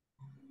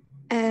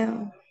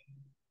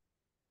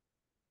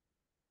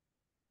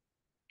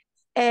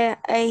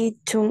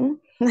 Autumn.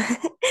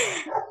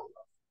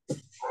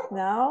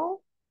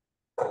 No.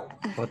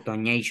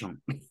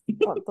 Autumnation.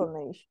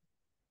 Autumnation.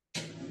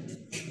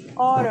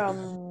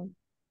 Autumn.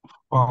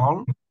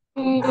 Fall.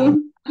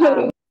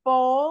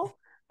 Fall.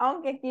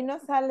 Aunque aquí no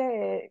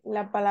sale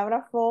la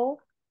palabra fall.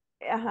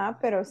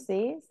 Pero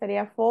sí,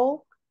 sería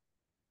fall.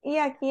 Y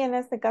aquí en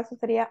este caso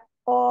sería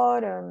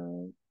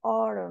autumn.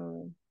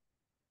 Autumn.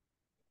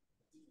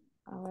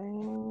 A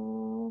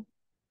ver.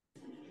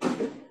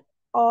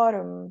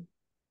 Autumn.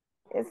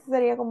 Eso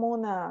sería como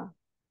una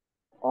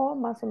O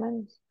más o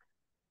menos.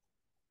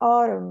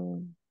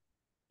 Autumn.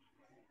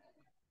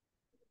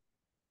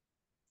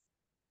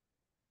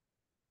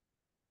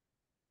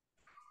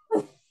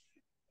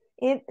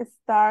 It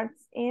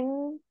starts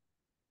in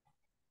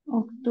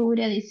octubre,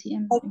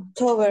 diciembre.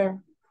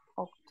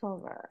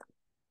 October.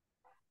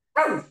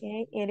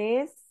 Okay, it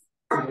is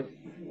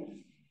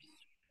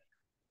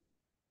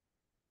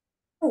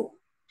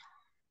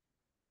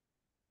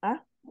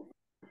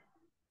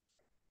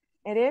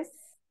it is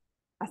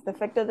hasta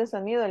efectos de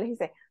sonido les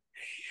dice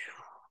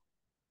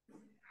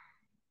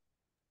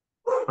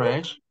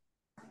Fresh.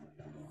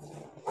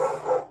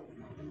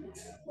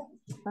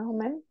 más o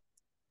menos.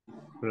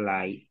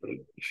 Fly.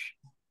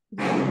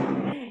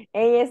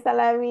 Ey, esta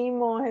la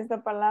vimos,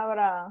 esta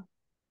palabra.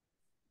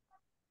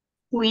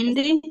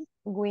 Windy.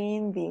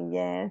 Windy,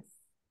 yes.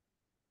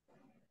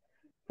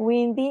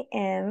 Windy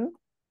and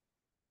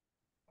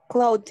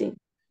Cloudy.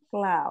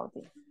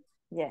 cloudy.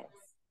 Yes.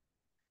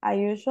 I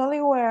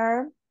usually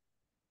wear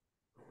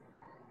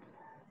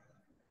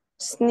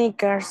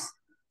Sneakers.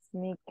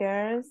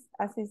 sneakers.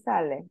 Así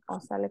sale. O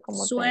sale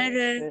como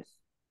Sweater.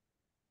 tenis.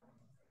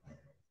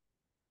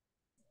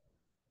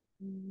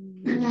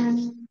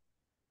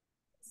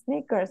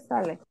 Sneakers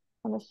sale.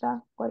 ¿Dónde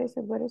está? What is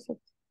it? What is it?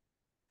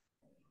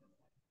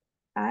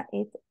 I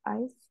eat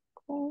ice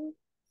cream.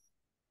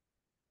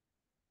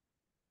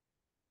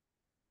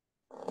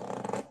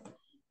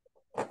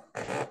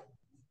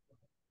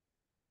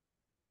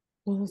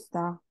 ¿Dónde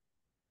está?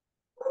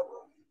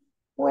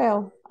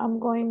 Well, I'm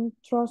going to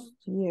trust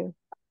you.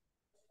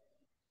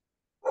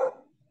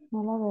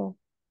 No la veo.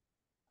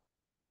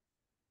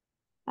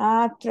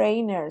 Ah,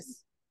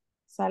 trainers.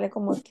 Sale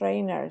como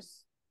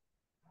trainers.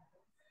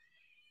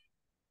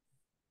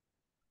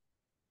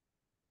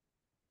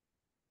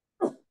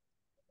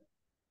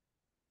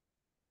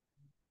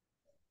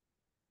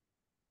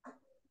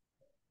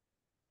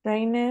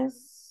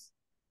 Trainers.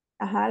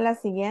 Ajá, la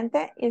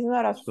siguiente is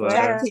not a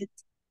sweater. Jacket.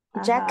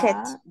 Ajá,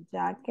 Jacket.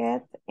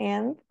 jacket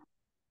and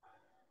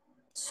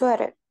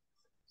Sweater.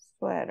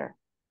 sweater.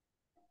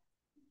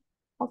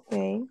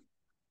 Okay.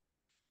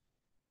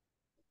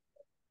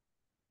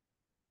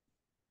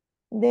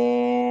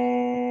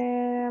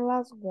 The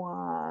last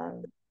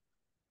one.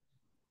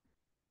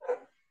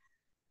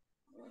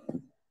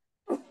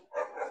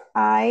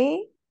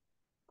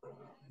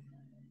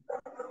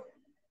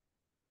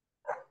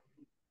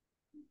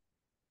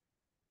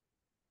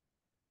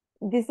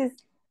 This is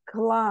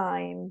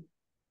climb.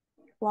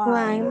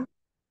 Climb.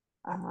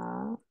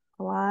 Uh-huh. A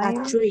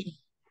Climb tree.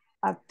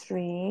 a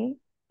tree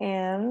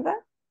and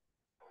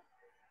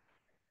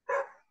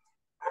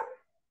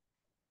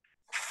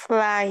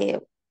Fly.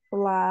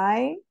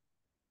 fly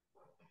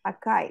a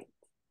kite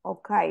or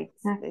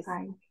kites.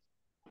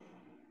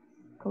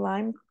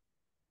 Climb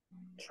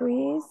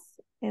trees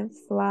and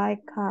fly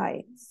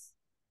kites.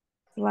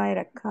 Fly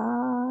a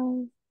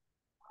kite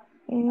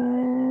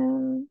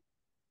and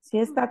sí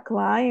está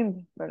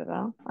climb,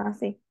 ¿verdad? Ah,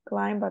 sí,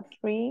 climb a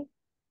tree.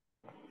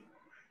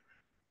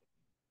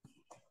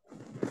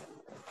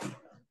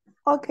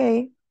 Ok.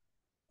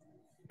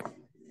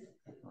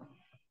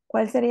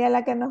 ¿Cuál sería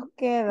la que nos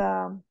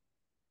queda?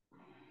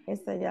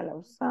 Esta ya la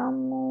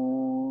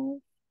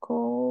usamos.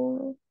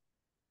 Cold.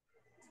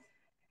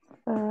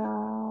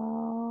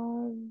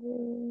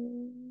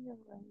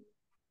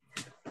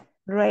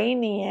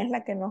 Rainy es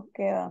la que nos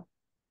queda.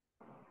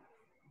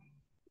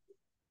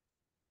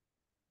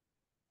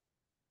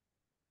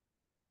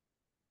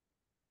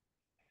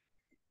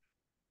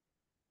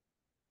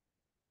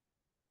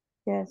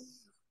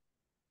 Yes.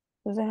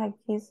 Entonces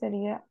aquí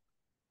sería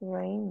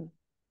rainy.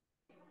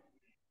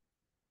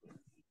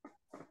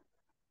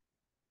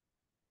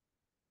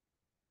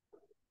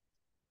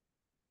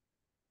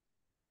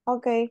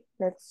 Okay,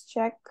 let's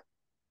check.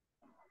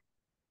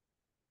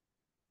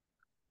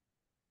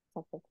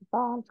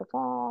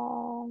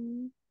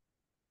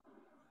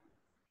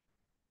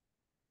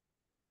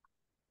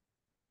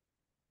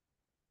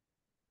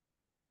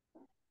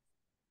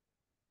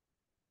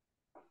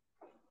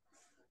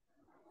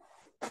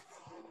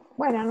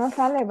 Bueno, no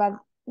sale, va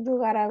a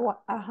llegar a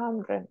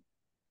 100.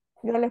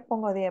 Yo les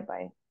pongo 10 para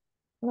ahí.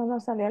 No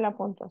nos salió la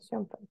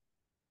puntuación. Pero.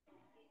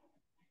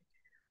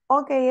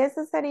 Ok,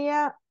 ese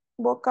sería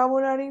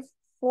vocabulary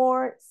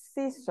for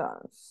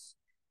seasons.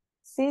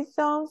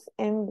 Seasons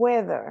and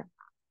weather.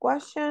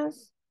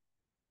 Questions.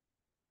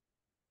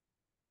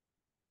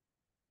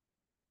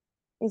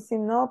 Y si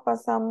no,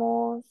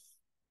 pasamos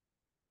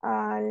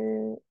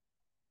al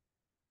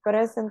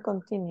present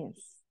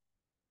continuous.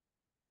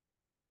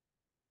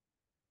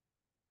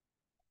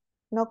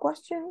 No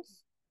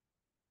questions?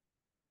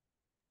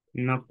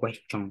 No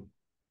question.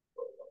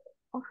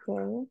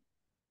 Okay.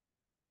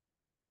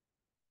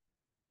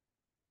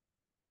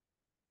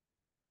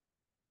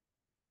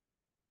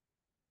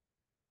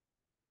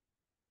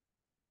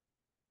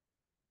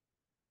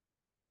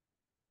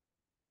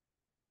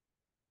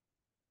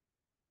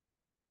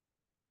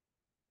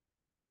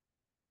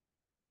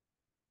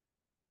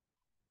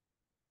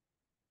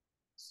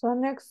 So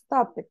next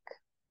topic.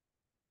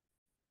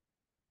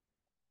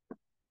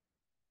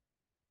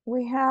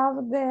 We have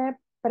the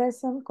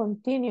present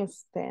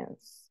continuous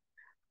tense.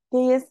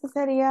 Y este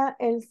sería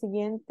el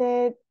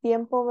siguiente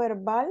tiempo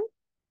verbal.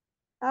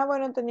 Ah,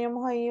 bueno,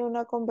 teníamos ahí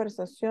una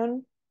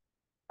conversación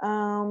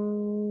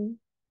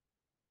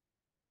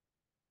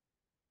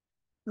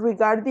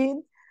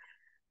regarding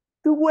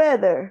the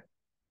weather.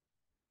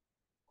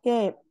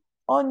 Okay.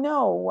 Oh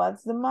no,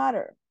 what's the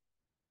matter?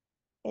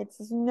 It's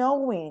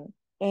snowing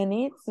and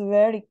it's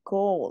very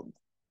cold.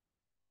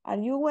 Are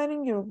you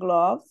wearing your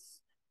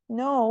gloves?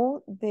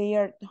 No, they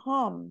are at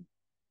home.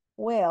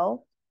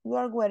 Well, you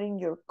are wearing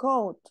your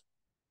coat,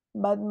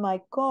 but my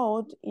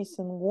coat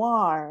isn't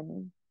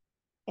warm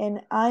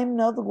and I'm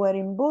not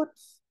wearing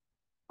boots.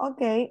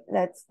 Okay,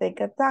 let's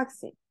take a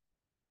taxi.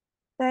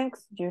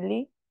 Thanks,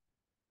 Julie.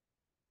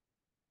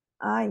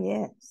 Ah,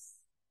 yes.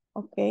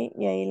 Ok,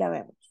 y ahí la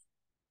vemos.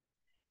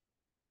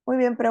 Muy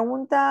bien,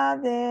 pregunta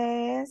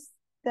de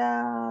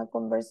esta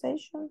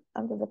conversation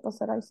antes de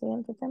pasar al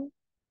siguiente tema.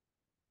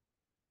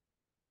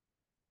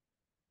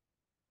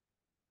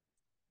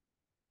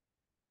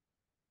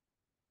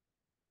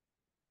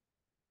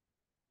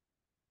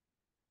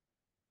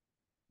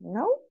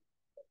 No?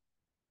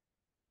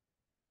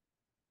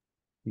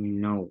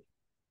 No.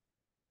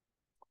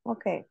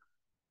 Okay.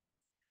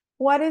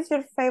 What is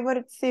your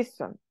favorite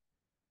season?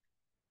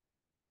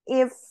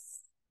 If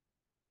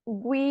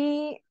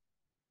we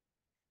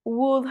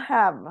would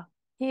have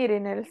here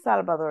in El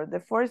Salvador the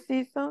 4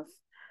 seasons,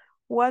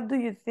 what do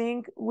you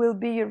think will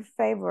be your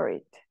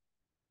favorite?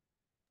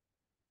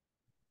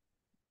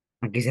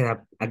 Aquí se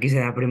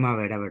da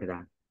primavera,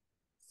 ¿verdad?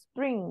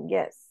 Spring,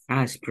 yes.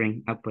 Ah,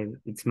 spring. Ah, pues,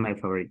 it's my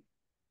favorite.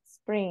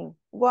 Spring.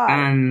 Why?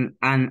 And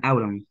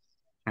autumn.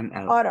 And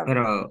Autumn.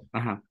 Pero,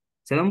 ajá,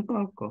 se da un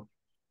poco.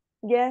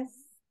 Yes,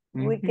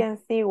 we Ujú. can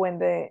see when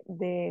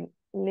the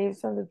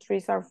leaves on the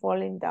trees are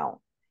falling down.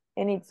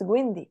 And it's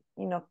windy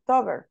in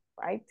October,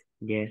 right?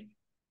 Yes.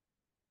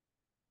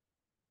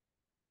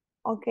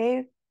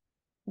 Okay,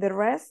 the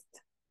rest?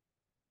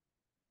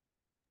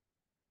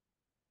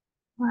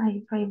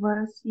 My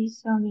favorite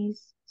season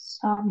is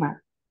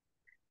summer.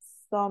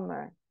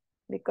 Summer,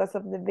 because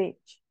of the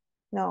beach.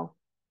 No.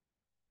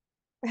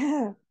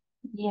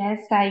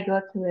 Yes, I go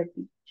to the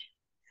beach.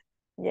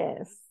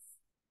 Yes.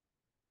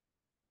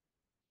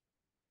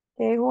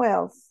 Okay, who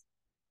else?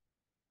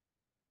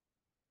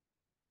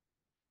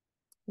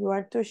 You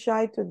are too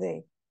shy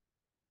today.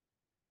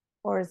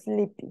 Or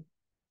sleepy.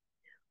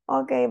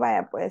 Ok,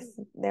 vaya, pues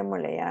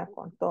démosle ya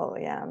con todo,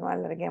 ya no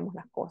alarguemos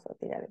las cosas,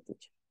 tírale,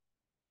 teacher.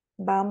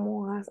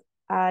 Vamos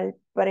al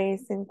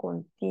present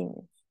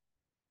continuous.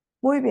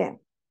 Muy bien.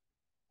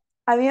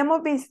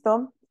 Habíamos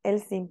visto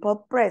el simple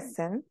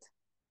present,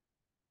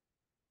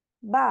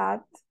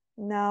 but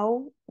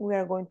now we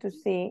are going to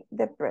see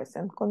the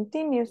present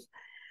continuous.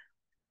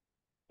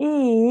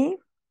 Y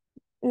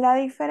la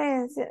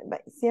diferencia,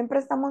 siempre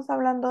estamos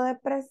hablando de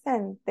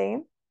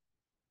presente,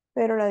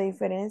 pero la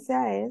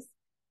diferencia es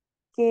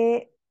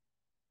que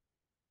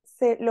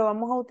lo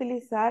vamos a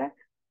utilizar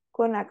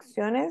con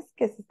acciones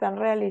que se están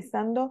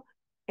realizando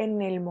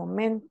en el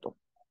momento.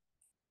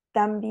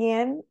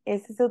 También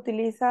ese se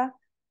utiliza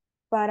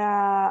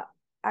para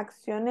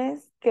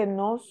acciones que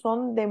no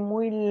son de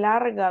muy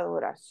larga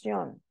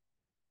duración.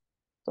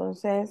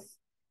 Entonces,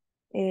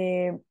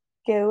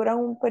 que duran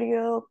un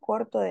periodo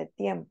corto de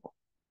tiempo.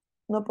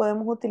 No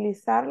podemos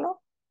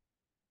utilizarlo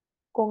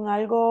con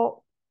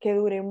algo que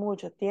dure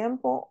mucho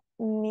tiempo,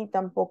 ni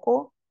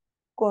tampoco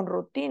con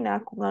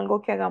rutina, con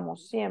algo que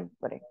hagamos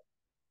siempre,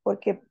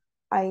 porque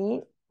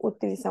ahí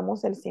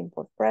utilizamos el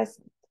simple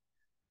present.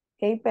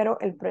 ¿Ok? Pero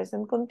el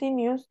present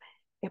continuous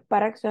es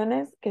para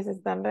acciones que se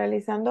están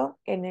realizando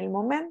en el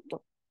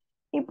momento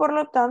y por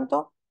lo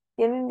tanto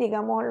tienen,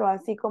 digámoslo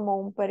así, como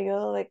un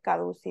periodo de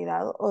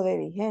caducidad o de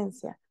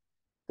vigencia.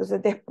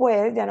 Entonces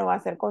después ya no va a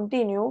ser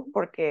continuo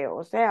porque,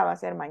 o sea, va a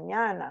ser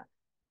mañana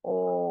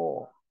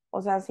o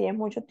sea, si es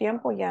mucho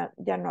tiempo ya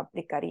no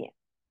aplicaría.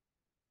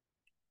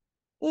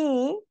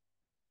 Y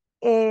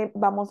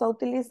vamos a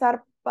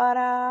utilizar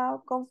para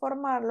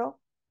conformarlo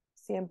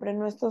siempre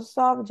nuestros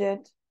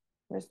subjects,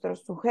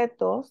 nuestros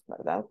sujetos,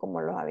 ¿verdad?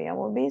 Como los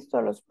habíamos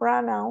visto, los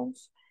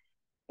pronouns,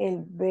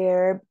 el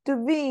verb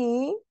to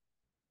be,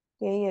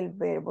 ¿okay? El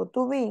verbo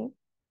to be,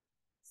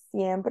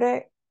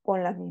 siempre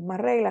con las mismas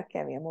reglas que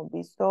habíamos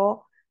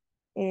visto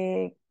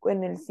en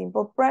el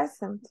simple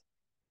present.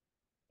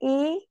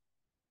 Y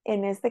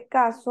en este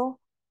caso,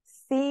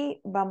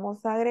 sí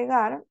vamos a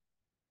agregar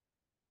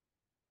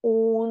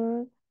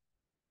un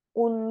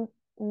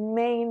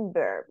main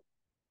verb.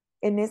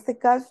 En este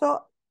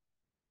caso,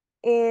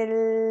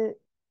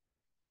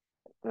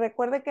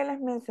 recuerde que les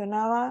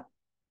mencionaba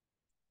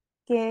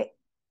que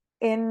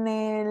en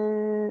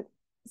el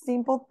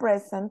simple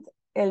present,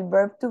 el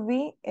verb to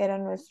be era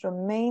nuestro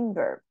main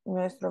verb,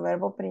 nuestro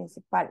verbo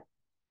principal.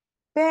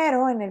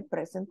 Pero en el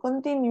present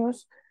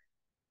continuous,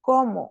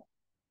 como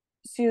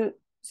si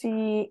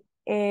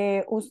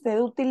usted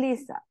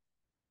utiliza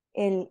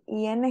el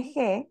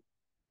ing,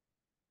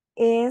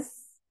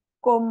 es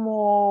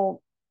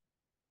como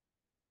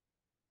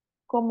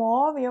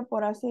obvio,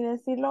 por así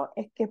decirlo,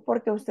 es que es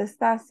porque usted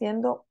está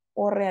haciendo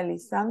o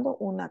realizando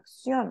una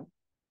acción.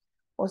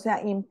 O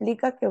sea,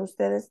 implica que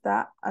usted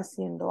está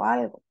haciendo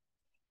algo.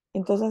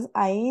 Entonces,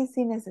 ahí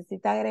sí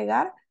necesita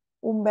agregar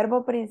un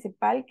verbo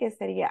principal que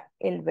sería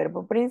el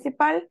verbo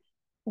principal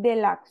de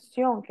la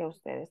acción que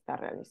usted está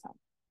realizando.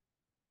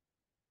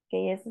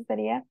 Que ese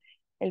sería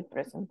el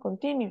present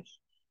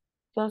continuous.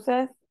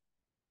 Entonces,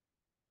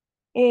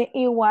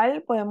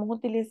 igual podemos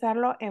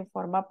utilizarlo en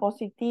forma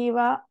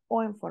positiva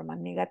o en forma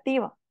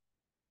negativa.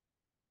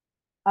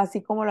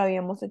 Así como lo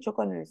habíamos hecho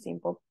con el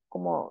simple,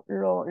 como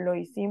lo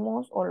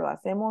hicimos o lo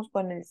hacemos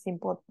con el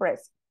simple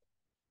present.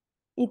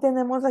 Y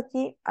tenemos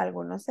aquí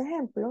algunos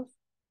ejemplos.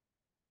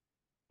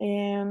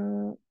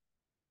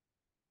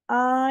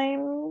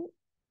 I'm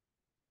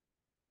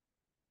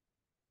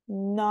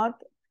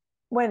not,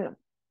 bueno,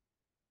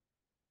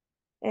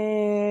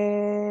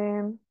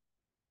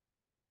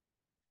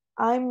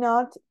 I'm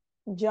not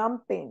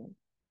jumping.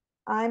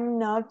 I'm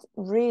not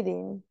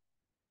reading.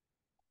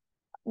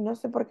 No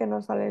sé por qué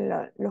no salen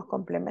los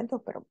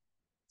complementos, pero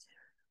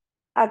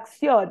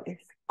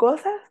acciones,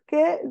 cosas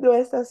que no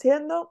está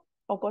haciendo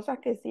o cosas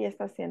que sí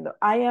está haciendo.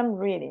 I am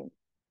reading.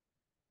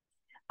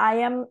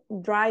 I am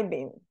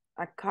driving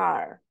a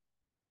car.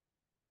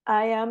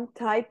 I am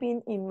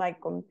typing in my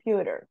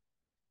computer.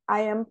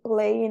 I am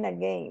playing a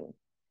game.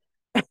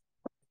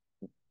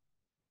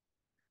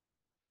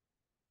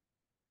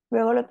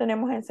 Luego lo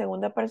tenemos en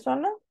segunda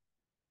persona.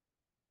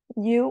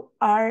 You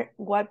are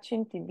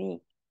watching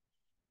TV.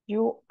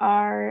 You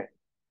are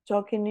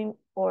talking in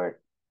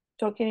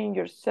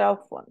your cell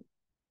phone.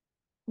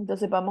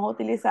 Entonces vamos a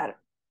utilizar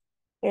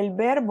el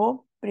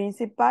verbo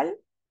principal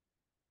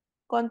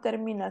con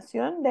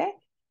terminación de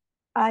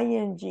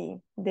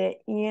ing,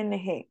 de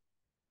ing,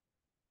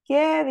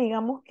 que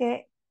digamos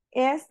que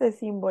este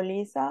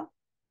simboliza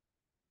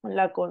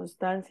la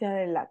constancia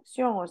de la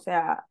acción, o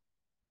sea,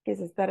 que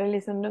se está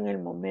realizando en el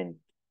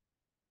momento,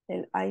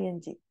 el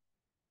ing.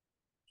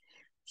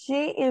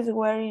 She is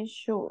wearing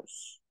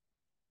shoes.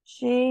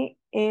 She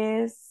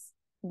is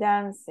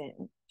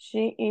dancing.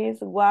 She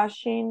is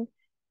washing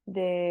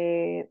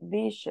the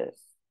dishes.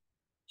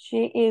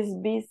 She is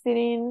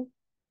visiting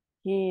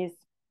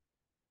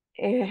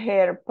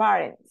her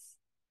parents.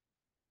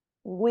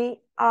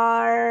 We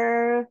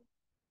are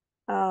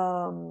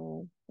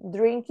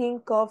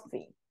drinking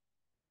coffee.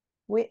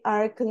 We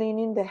are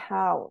cleaning the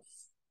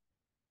house.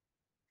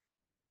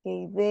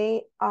 Okay,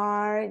 they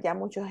are, ya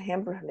muchos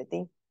ejemplos les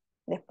di.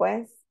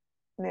 Después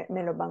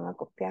me los van a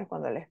copiar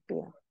cuando les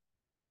pido.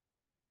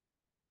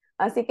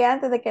 Así que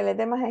antes de que les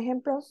dé más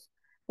ejemplos,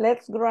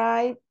 let's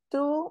write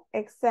 2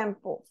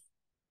 examples.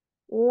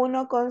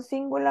 Uno con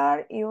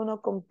singular y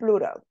uno con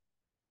plural.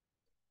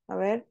 A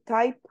ver,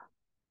 type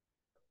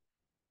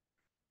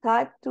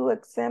 2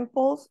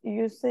 examples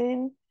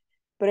using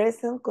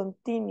present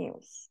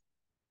continuous.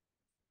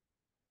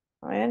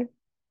 A ver,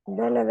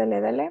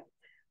 dale.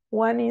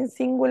 One in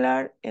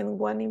singular and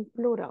one in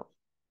plural.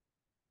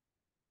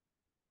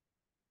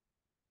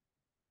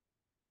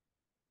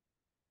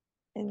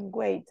 And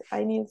wait,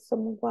 I need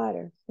some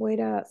water. Wait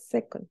a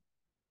second.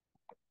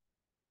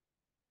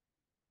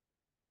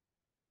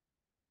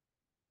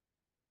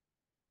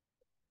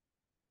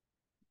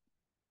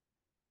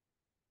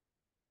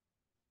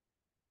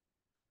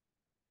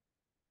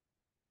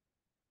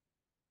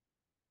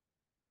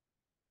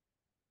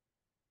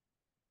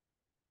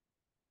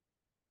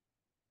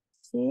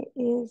 She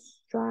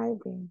is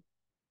driving.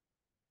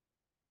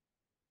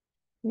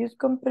 Use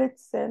complete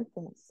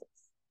sentences.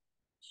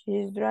 She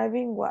is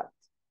driving what?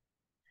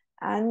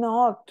 Ah,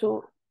 no,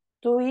 too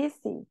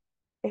easy.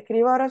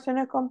 Escriba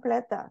oraciones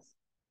completas.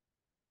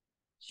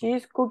 She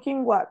is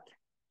cooking what?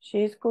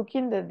 She is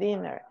cooking the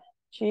dinner.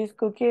 She is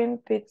cooking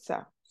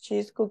pizza. She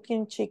is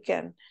cooking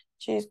chicken.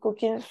 She is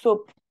cooking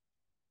soup.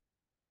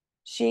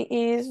 She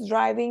is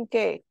driving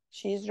 ¿qué?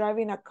 She is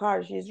driving a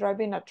car. She is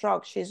driving a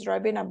truck. She is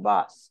driving a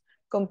bus.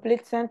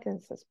 Complete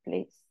sentences,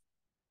 please.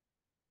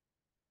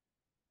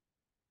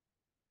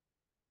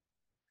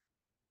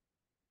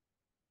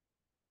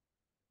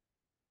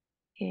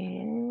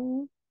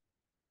 And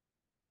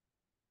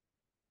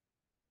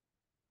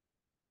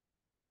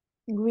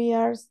we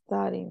are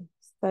studying.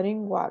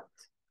 Studying what?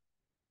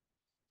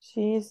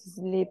 She is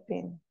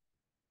sleeping.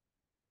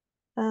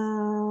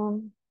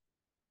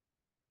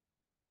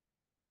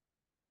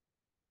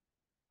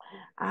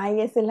 Ay,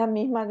 esa es la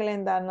misma,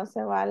 Glenda, no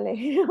se vale.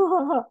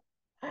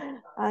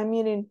 I'm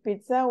eating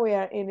pizza, we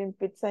are eating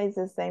pizza, is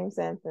the same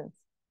sentence.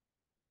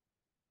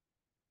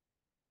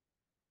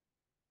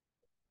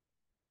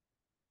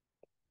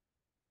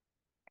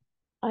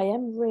 I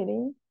am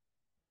reading.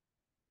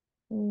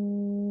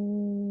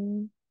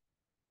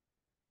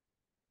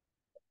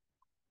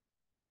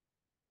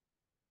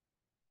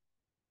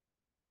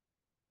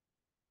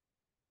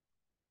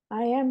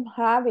 I am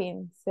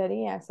having,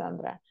 sería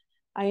Sandra.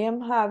 I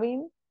am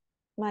having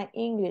my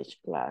English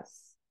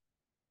class.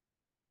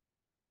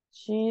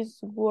 She's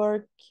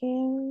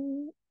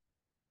working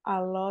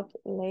a lot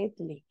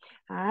lately.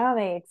 Ah,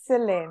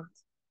 excellent.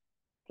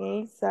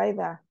 Okay,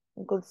 Saida,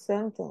 good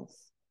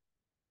sentence.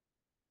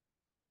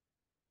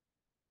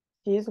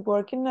 She's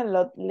working a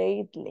lot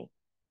lately.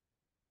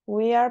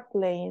 We are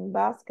playing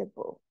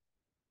basketball.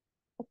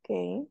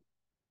 Okay.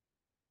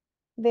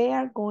 They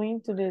are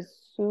going to the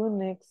zoo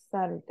next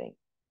Saturday.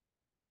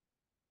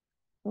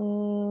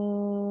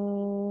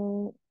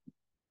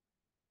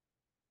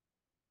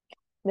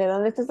 ¿De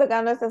dónde estoy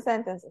sacando estas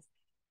sentences?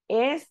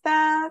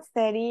 Esta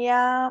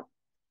sería,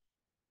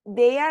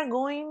 they are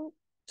going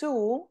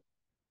to,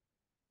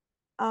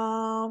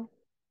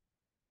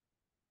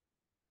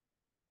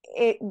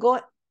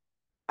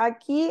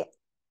 aquí,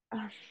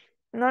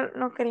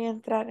 no quería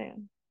entrar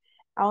en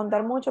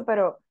ahondar mucho,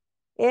 pero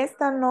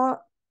esta no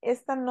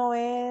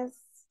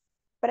es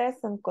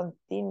present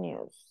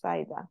continuous,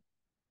 Saida.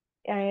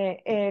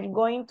 El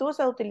going to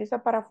se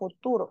utiliza para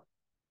futuro.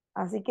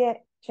 Así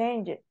que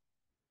change it.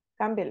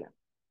 Cámbiala.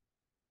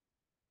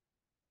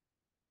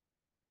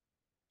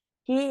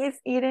 He is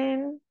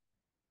eating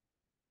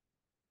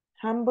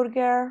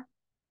hamburger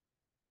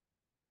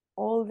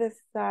all the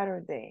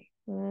Saturday.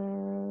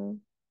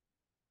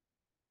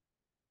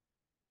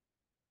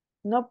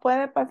 No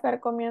puede pasar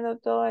comiendo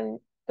todo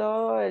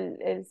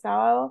el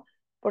sábado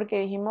porque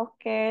dijimos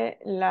que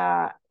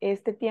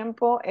este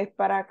tiempo es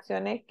para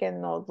acciones que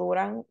no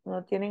duran,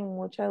 no tienen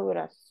mucha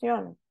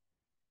duración.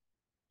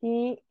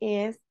 He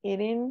is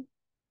eating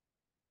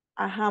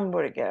a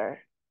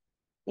hamburger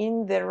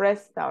in the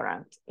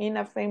restaurant, in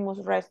a famous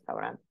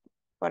restaurant,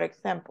 for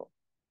example.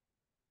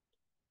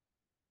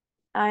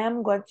 I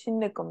am watching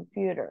the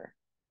computer.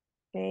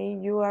 Okay,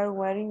 you are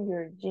wearing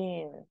your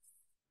jeans.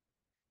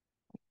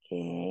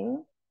 Okay,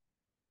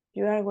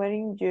 you are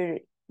wearing your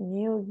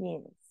new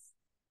jeans.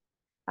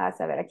 A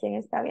saber a quién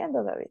está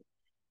viendo, David.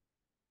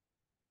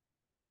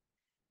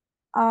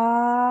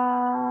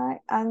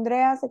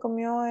 Andrea se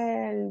comió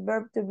el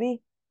verb to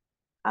be.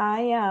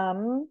 I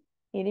am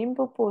eating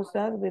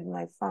pupusas with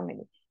my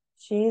family.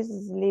 She's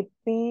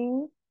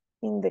sleeping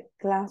in the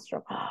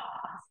classroom.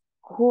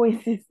 Who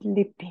is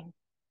sleeping?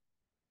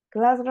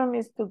 Classroom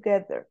is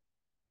together.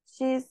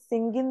 She's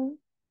singing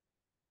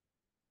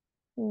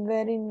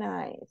very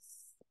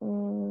nice.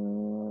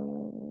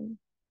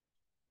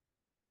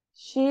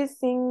 She's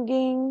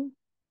singing.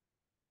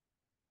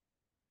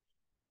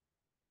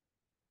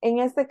 En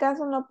este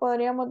caso no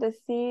podríamos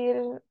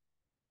decir,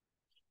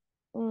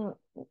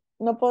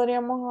 no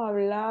podríamos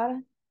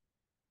hablar,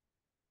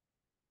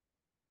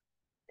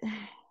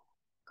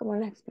 ¿cómo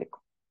les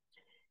explico?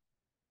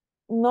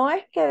 No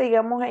es que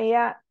digamos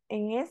ella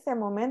en ese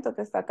momento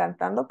que está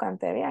cantando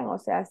cante bien, o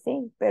sea,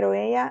 sí, pero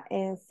ella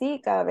en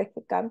sí cada vez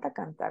que canta,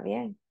 canta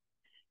bien.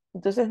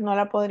 Entonces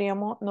no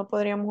podríamos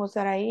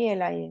usar ahí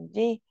el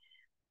ing,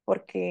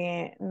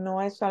 porque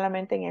no es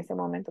solamente en ese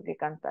momento que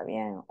canta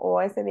bien,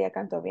 o ese día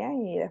cantó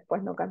bien y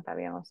después no canta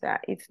bien, o sea,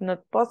 it's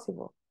not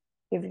possible.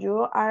 If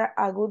you are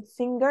a good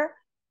singer,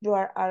 you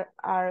are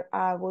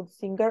a good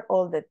singer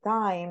all the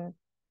time.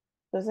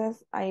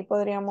 Entonces ahí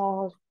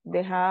podríamos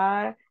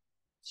dejar,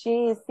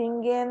 she is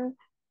singing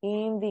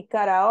in the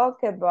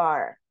karaoke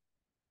bar.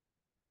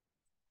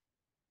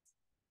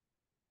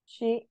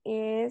 She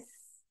is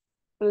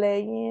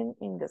playing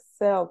in the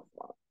cell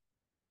phone.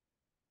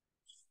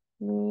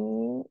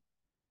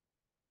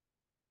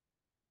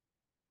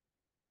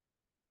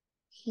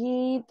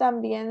 He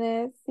también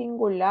es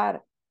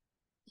singular.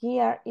 He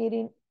are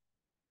eating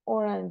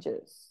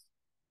oranges.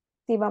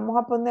 Si vamos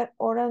a poner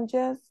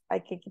oranges,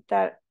 hay que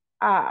quitar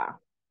a.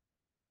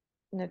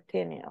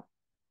 Nathaniel.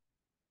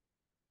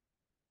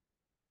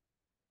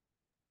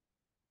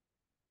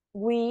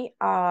 We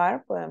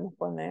are, podemos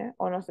poner,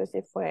 o no sé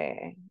si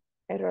fue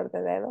error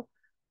de dedo.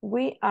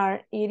 We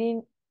are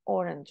eating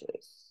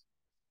oranges.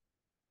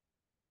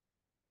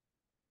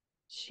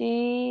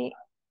 She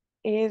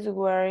is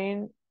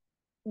wearing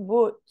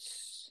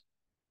boots.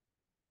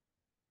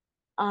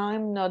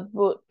 I'm not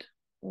boot.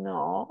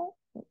 No.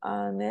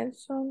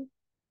 Nelson.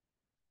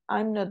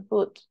 I'm not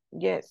boot.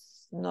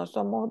 Yes. No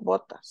somos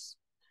botas.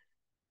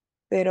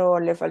 Pero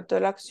le faltó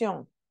la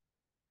acción.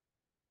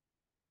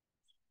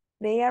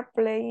 They are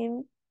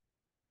playing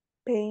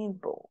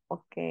paintball.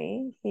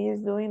 Okay. He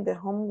is doing the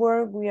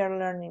homework. We are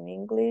learning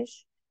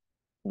English.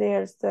 They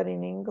are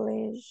studying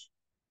English.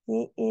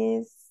 He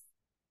is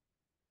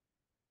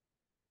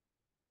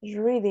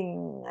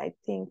reading, I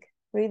think.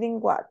 Reading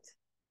what?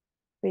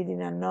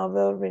 Reading a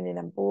novel, reading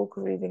a book,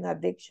 reading a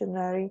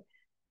dictionary,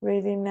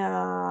 reading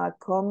a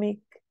comic.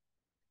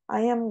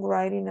 I am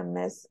writing a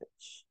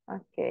message.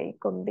 Okay,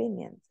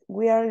 convenient.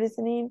 We are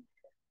listening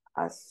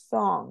a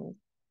song.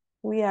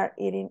 We are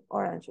eating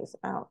oranges.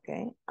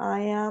 Okay. I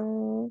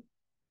am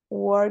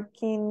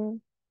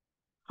working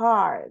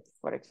hard,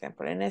 for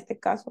example. En este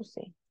caso,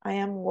 sí. I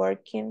am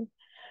working.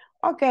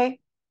 Okay.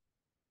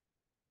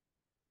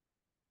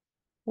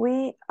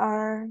 We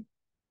are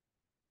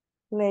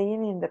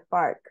playing in the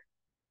park.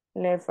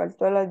 Le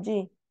faltó la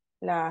G,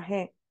 la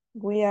G.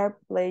 We are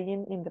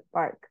playing in the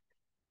park.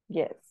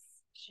 Yes.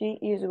 She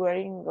is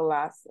wearing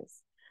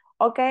glasses.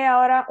 Ok,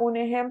 ahora un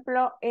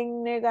ejemplo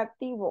en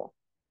negativo.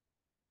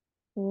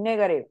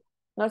 Negative.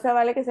 No se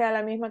vale que sea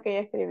la misma que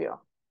ella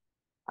escribió.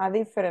 A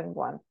different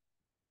one.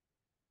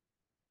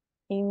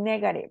 In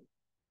negative.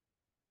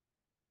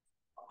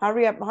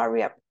 Hurry up,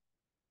 hurry up.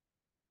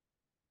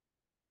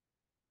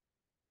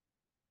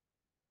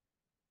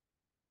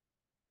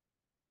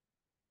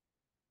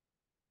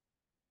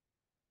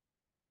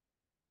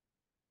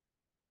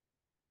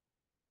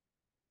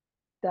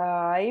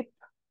 Type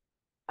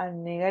a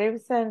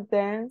negative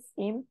sentence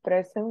in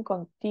present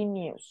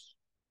continuous.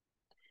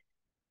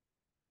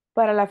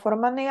 Para la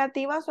forma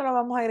negativa solo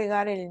vamos a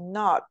agregar el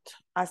not,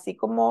 así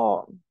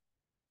como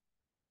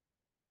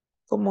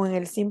en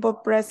el simple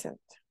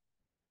present.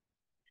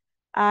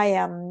 I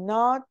am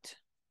not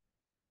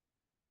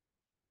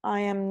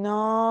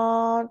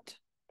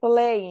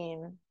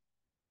playing.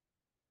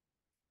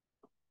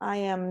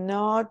 I am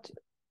not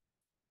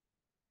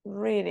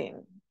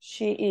reading.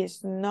 She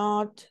is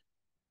not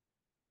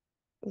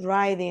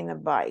riding a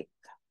bike.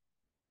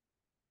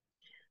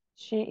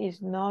 She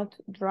is not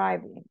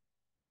driving.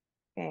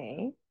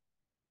 Okay.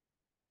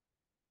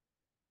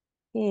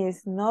 He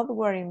is not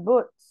wearing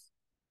boots.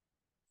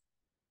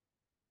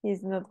 He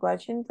is not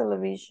watching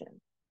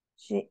television.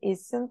 She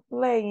isn't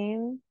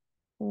playing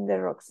in the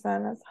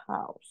Roxana's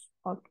house.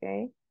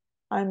 Okay.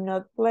 I'm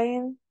not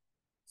playing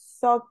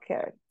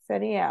soccer.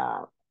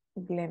 Sería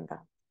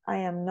Glenda. I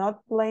am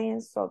not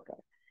playing soccer.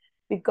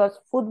 Because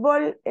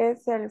fútbol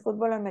es el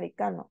fútbol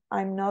americano.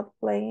 I'm not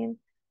playing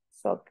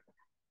soccer.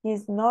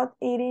 He's not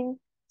eating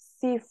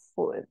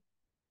seafood.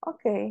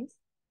 Okay.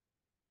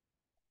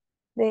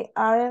 They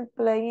aren't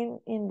playing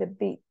in the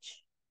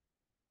beach.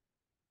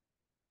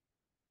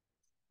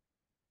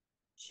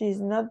 She's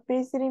not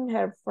visiting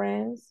her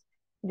friends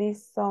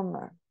this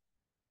summer.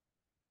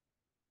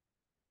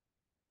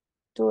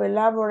 To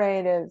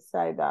elaborate it,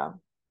 Saida.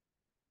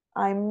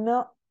 I'm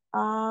not...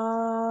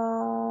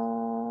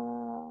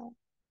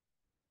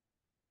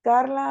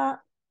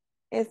 Carla,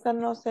 esta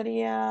no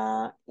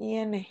sería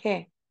ing.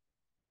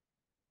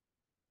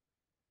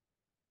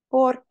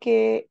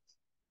 Porque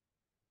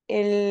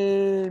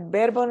el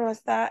verbo no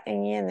está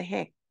en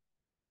ing.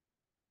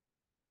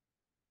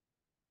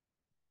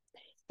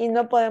 Y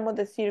no podemos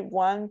decir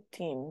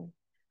wanting.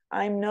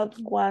 I'm not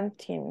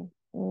wanting.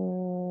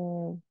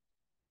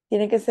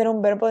 Tiene que ser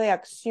un verbo de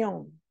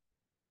acción.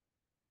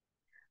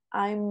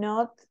 I'm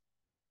not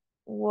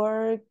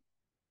working,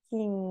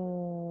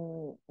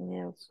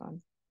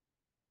 Nelson.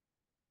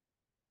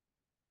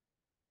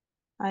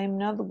 I'm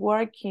not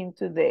working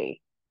today.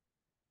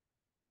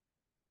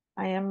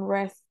 I am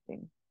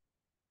resting.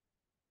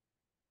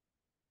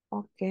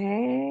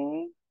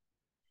 Okay.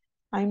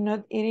 I'm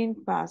not eating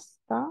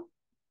pasta.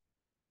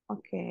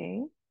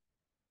 Okay.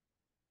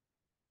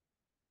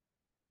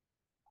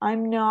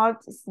 I'm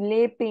not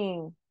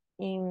sleeping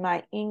in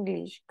my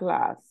English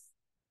class.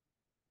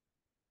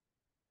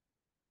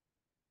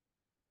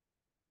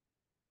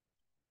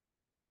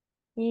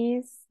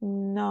 He's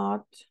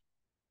not.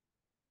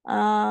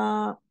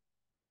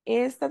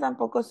 Esta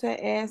tampoco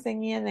es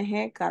en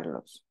ing,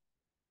 Carlos.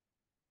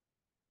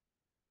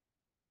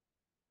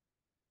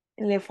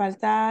 Le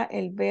falta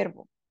el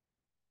verbo.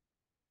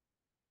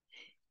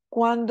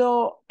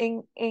 Cuando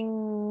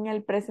en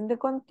el presente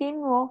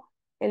continuo,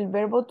 el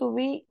verbo to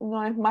be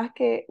no es más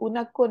que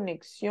una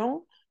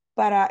conexión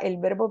para el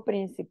verbo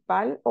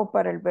principal o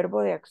para el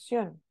verbo de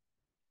acción.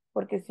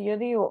 Porque si yo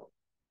digo,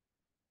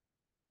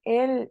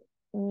 él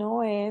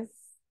no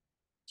es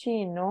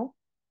chino,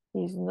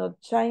 he's not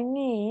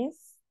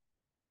Chinese,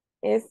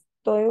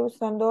 estoy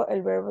usando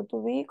el verbo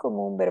to be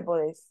como un verbo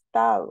de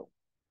estado,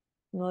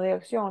 no de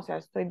acción. O sea,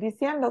 estoy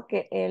diciendo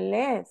que él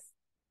es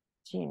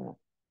chino.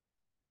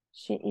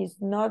 She is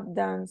not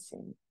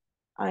dancing.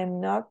 I'm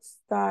not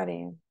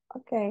studying.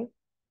 Okay.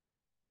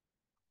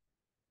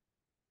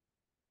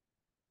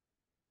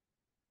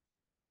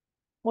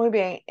 Muy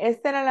bien.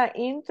 Esta era la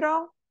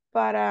intro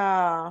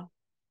para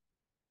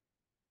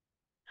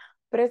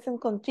present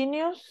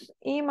continuous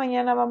y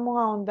mañana vamos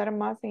a ahondar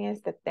más en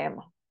este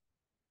tema.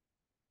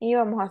 Y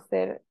vamos a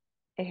hacer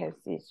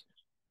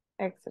ejercicios.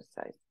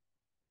 Exercise.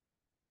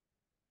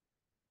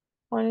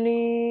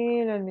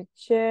 Only, let me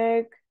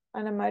check.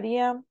 Ana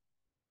María.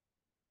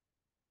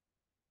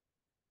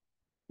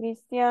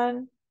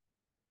 Cristian.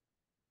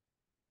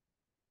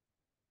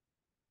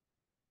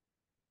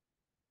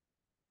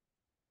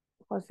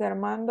 José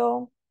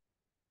Armando.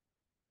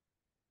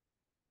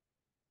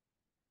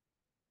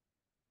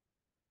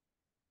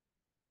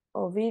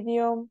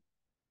 Ovidio.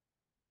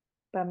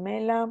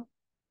 Pamela.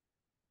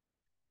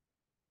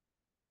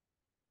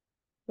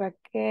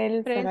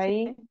 Raquel,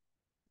 Saraí.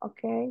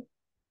 Ok.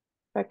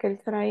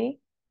 Raquel, Saraí.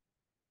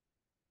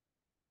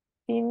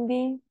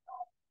 Cindy.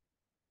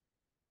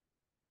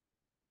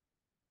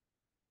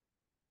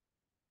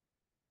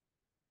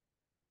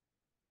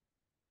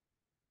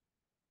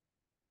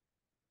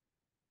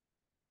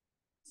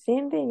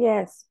 Cindy,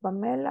 yes.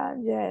 Pamela,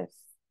 yes.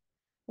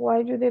 Why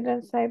you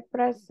didn't say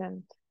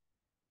present?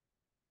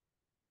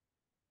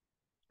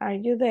 Are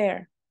you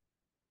there?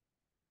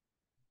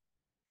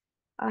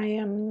 I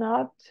am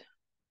not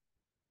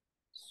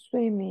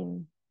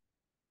swimming.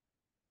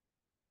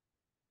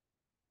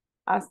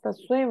 Hasta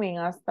swimming,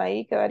 hasta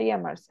ahí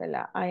quedaría,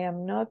 Marcela. I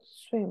am not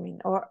swimming,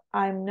 or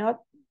I'm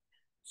not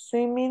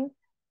swimming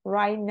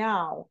right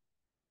now.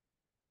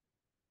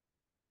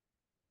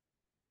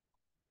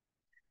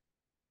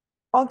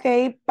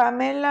 Okay,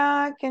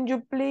 Pamela, can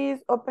you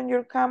please open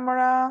your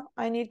camera?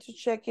 I need to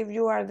check if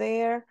you are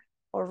there,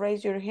 or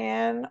raise your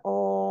hand,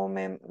 o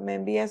me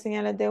envía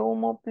señales de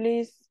humo,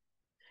 please.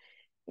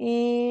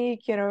 Y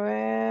quiero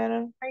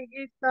ver.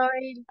 Aquí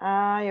estoy.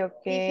 Ay,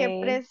 Dije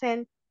ok.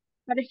 present.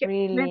 Pero es que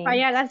me Really?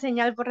 falla la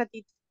señal por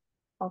ratito.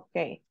 Ok.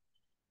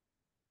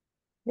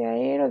 De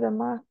ahí los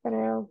demás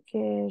creo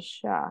que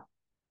ya.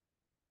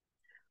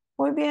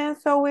 Muy bien,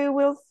 so we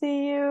will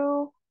see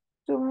you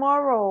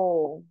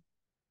tomorrow.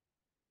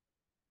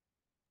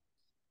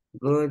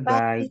 Goodbye,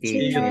 Bye, See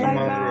you teacher. Bye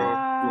tomorrow.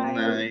 bye.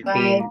 Bye.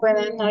 Bye.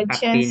 Buenas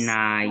Happy noches.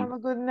 night. Have a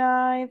good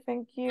night.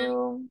 Thank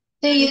you.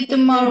 See you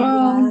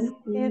tomorrow. See you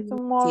See you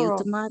tomorrow.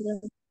 tomorrow.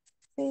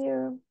 See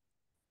you.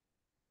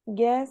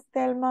 Yes,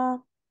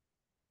 Telma.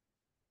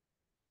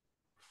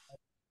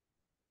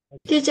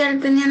 Teacher,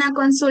 tenía una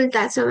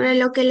consulta sobre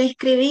lo que le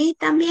escribí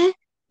también.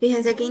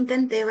 Fíjense que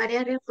intenté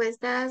varias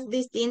respuestas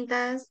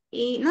distintas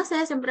y no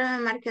sé, siempre me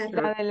marca La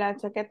error. de la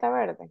chaqueta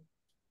verde.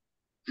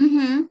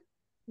 Ujú.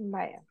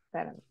 Vaya,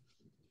 espérame.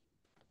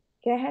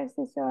 ¿Qué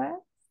ejercicio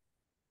es?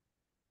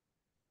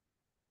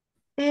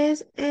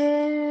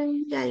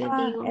 Ya les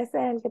digo. Ese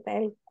es el que está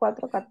el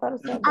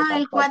 414, El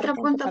 4.14.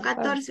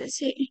 4.14,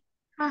 sí.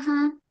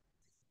 Ajá.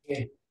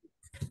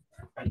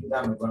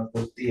 Ayúdame con la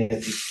tortilla.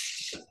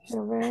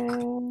 Quiero ver.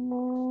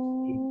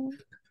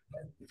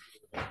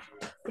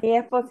 Sí,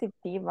 es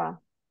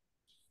positiva.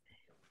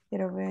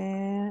 Quiero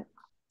ver.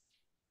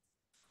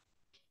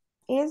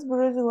 Is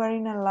Bruce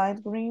wearing a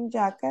light green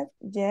jacket?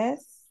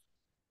 Yes.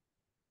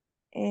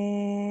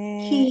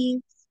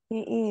 Sí.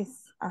 He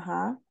is.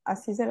 Ajá.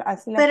 Así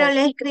la Pero pongo.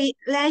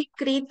 le he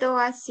escrito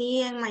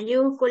así en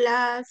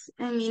mayúsculas,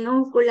 en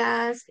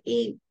minúsculas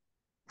y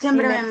Y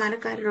siempre me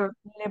marca error.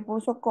 le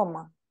puso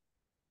coma.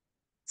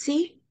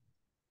 ¿Sí?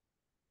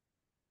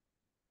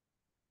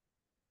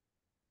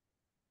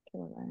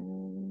 Quiero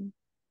ver.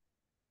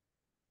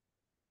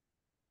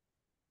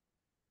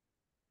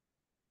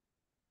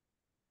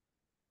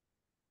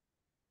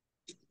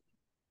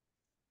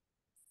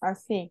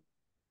 Así.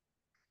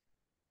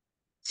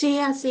 Sí,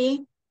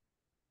 así.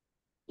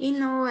 Y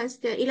no,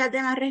 y las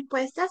demás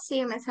respuestas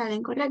sí me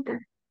salen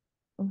correctas.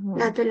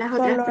 Las Ujú. de las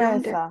otras Solo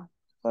preguntas. esa.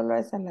 Solo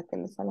esa es la que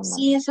le sale mal.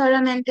 Sí,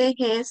 solamente es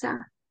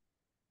esa.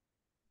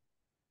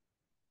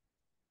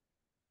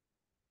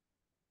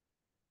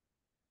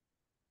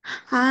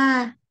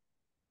 Ah,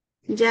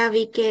 ya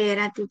vi que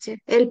era, teacher.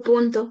 El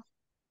punto.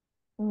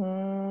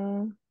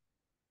 Mm,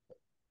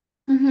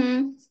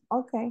 Ujú.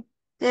 ok.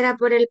 Era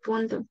por el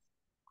punto.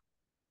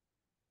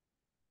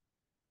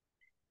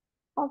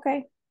 Ok.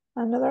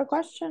 Another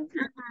question.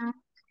 Ajá.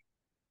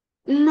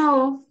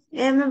 No,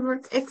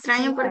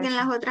 extraño Solo porque en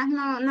las esa. otras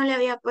no le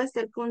había puesto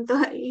el punto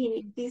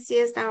y sí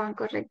estaban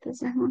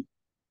correctas. Ajá.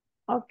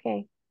 Ok.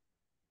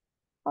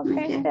 Ok,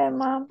 Okay.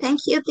 Tema. Thank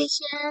you,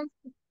 teacher.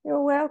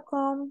 You're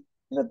welcome.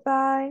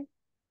 Goodbye.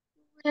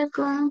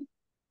 Welcome.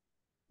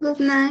 Good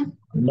night.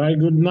 Bye,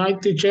 good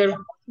night, teacher.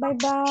 Bye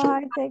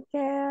bye. Take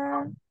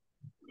care.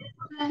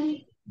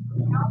 Bye.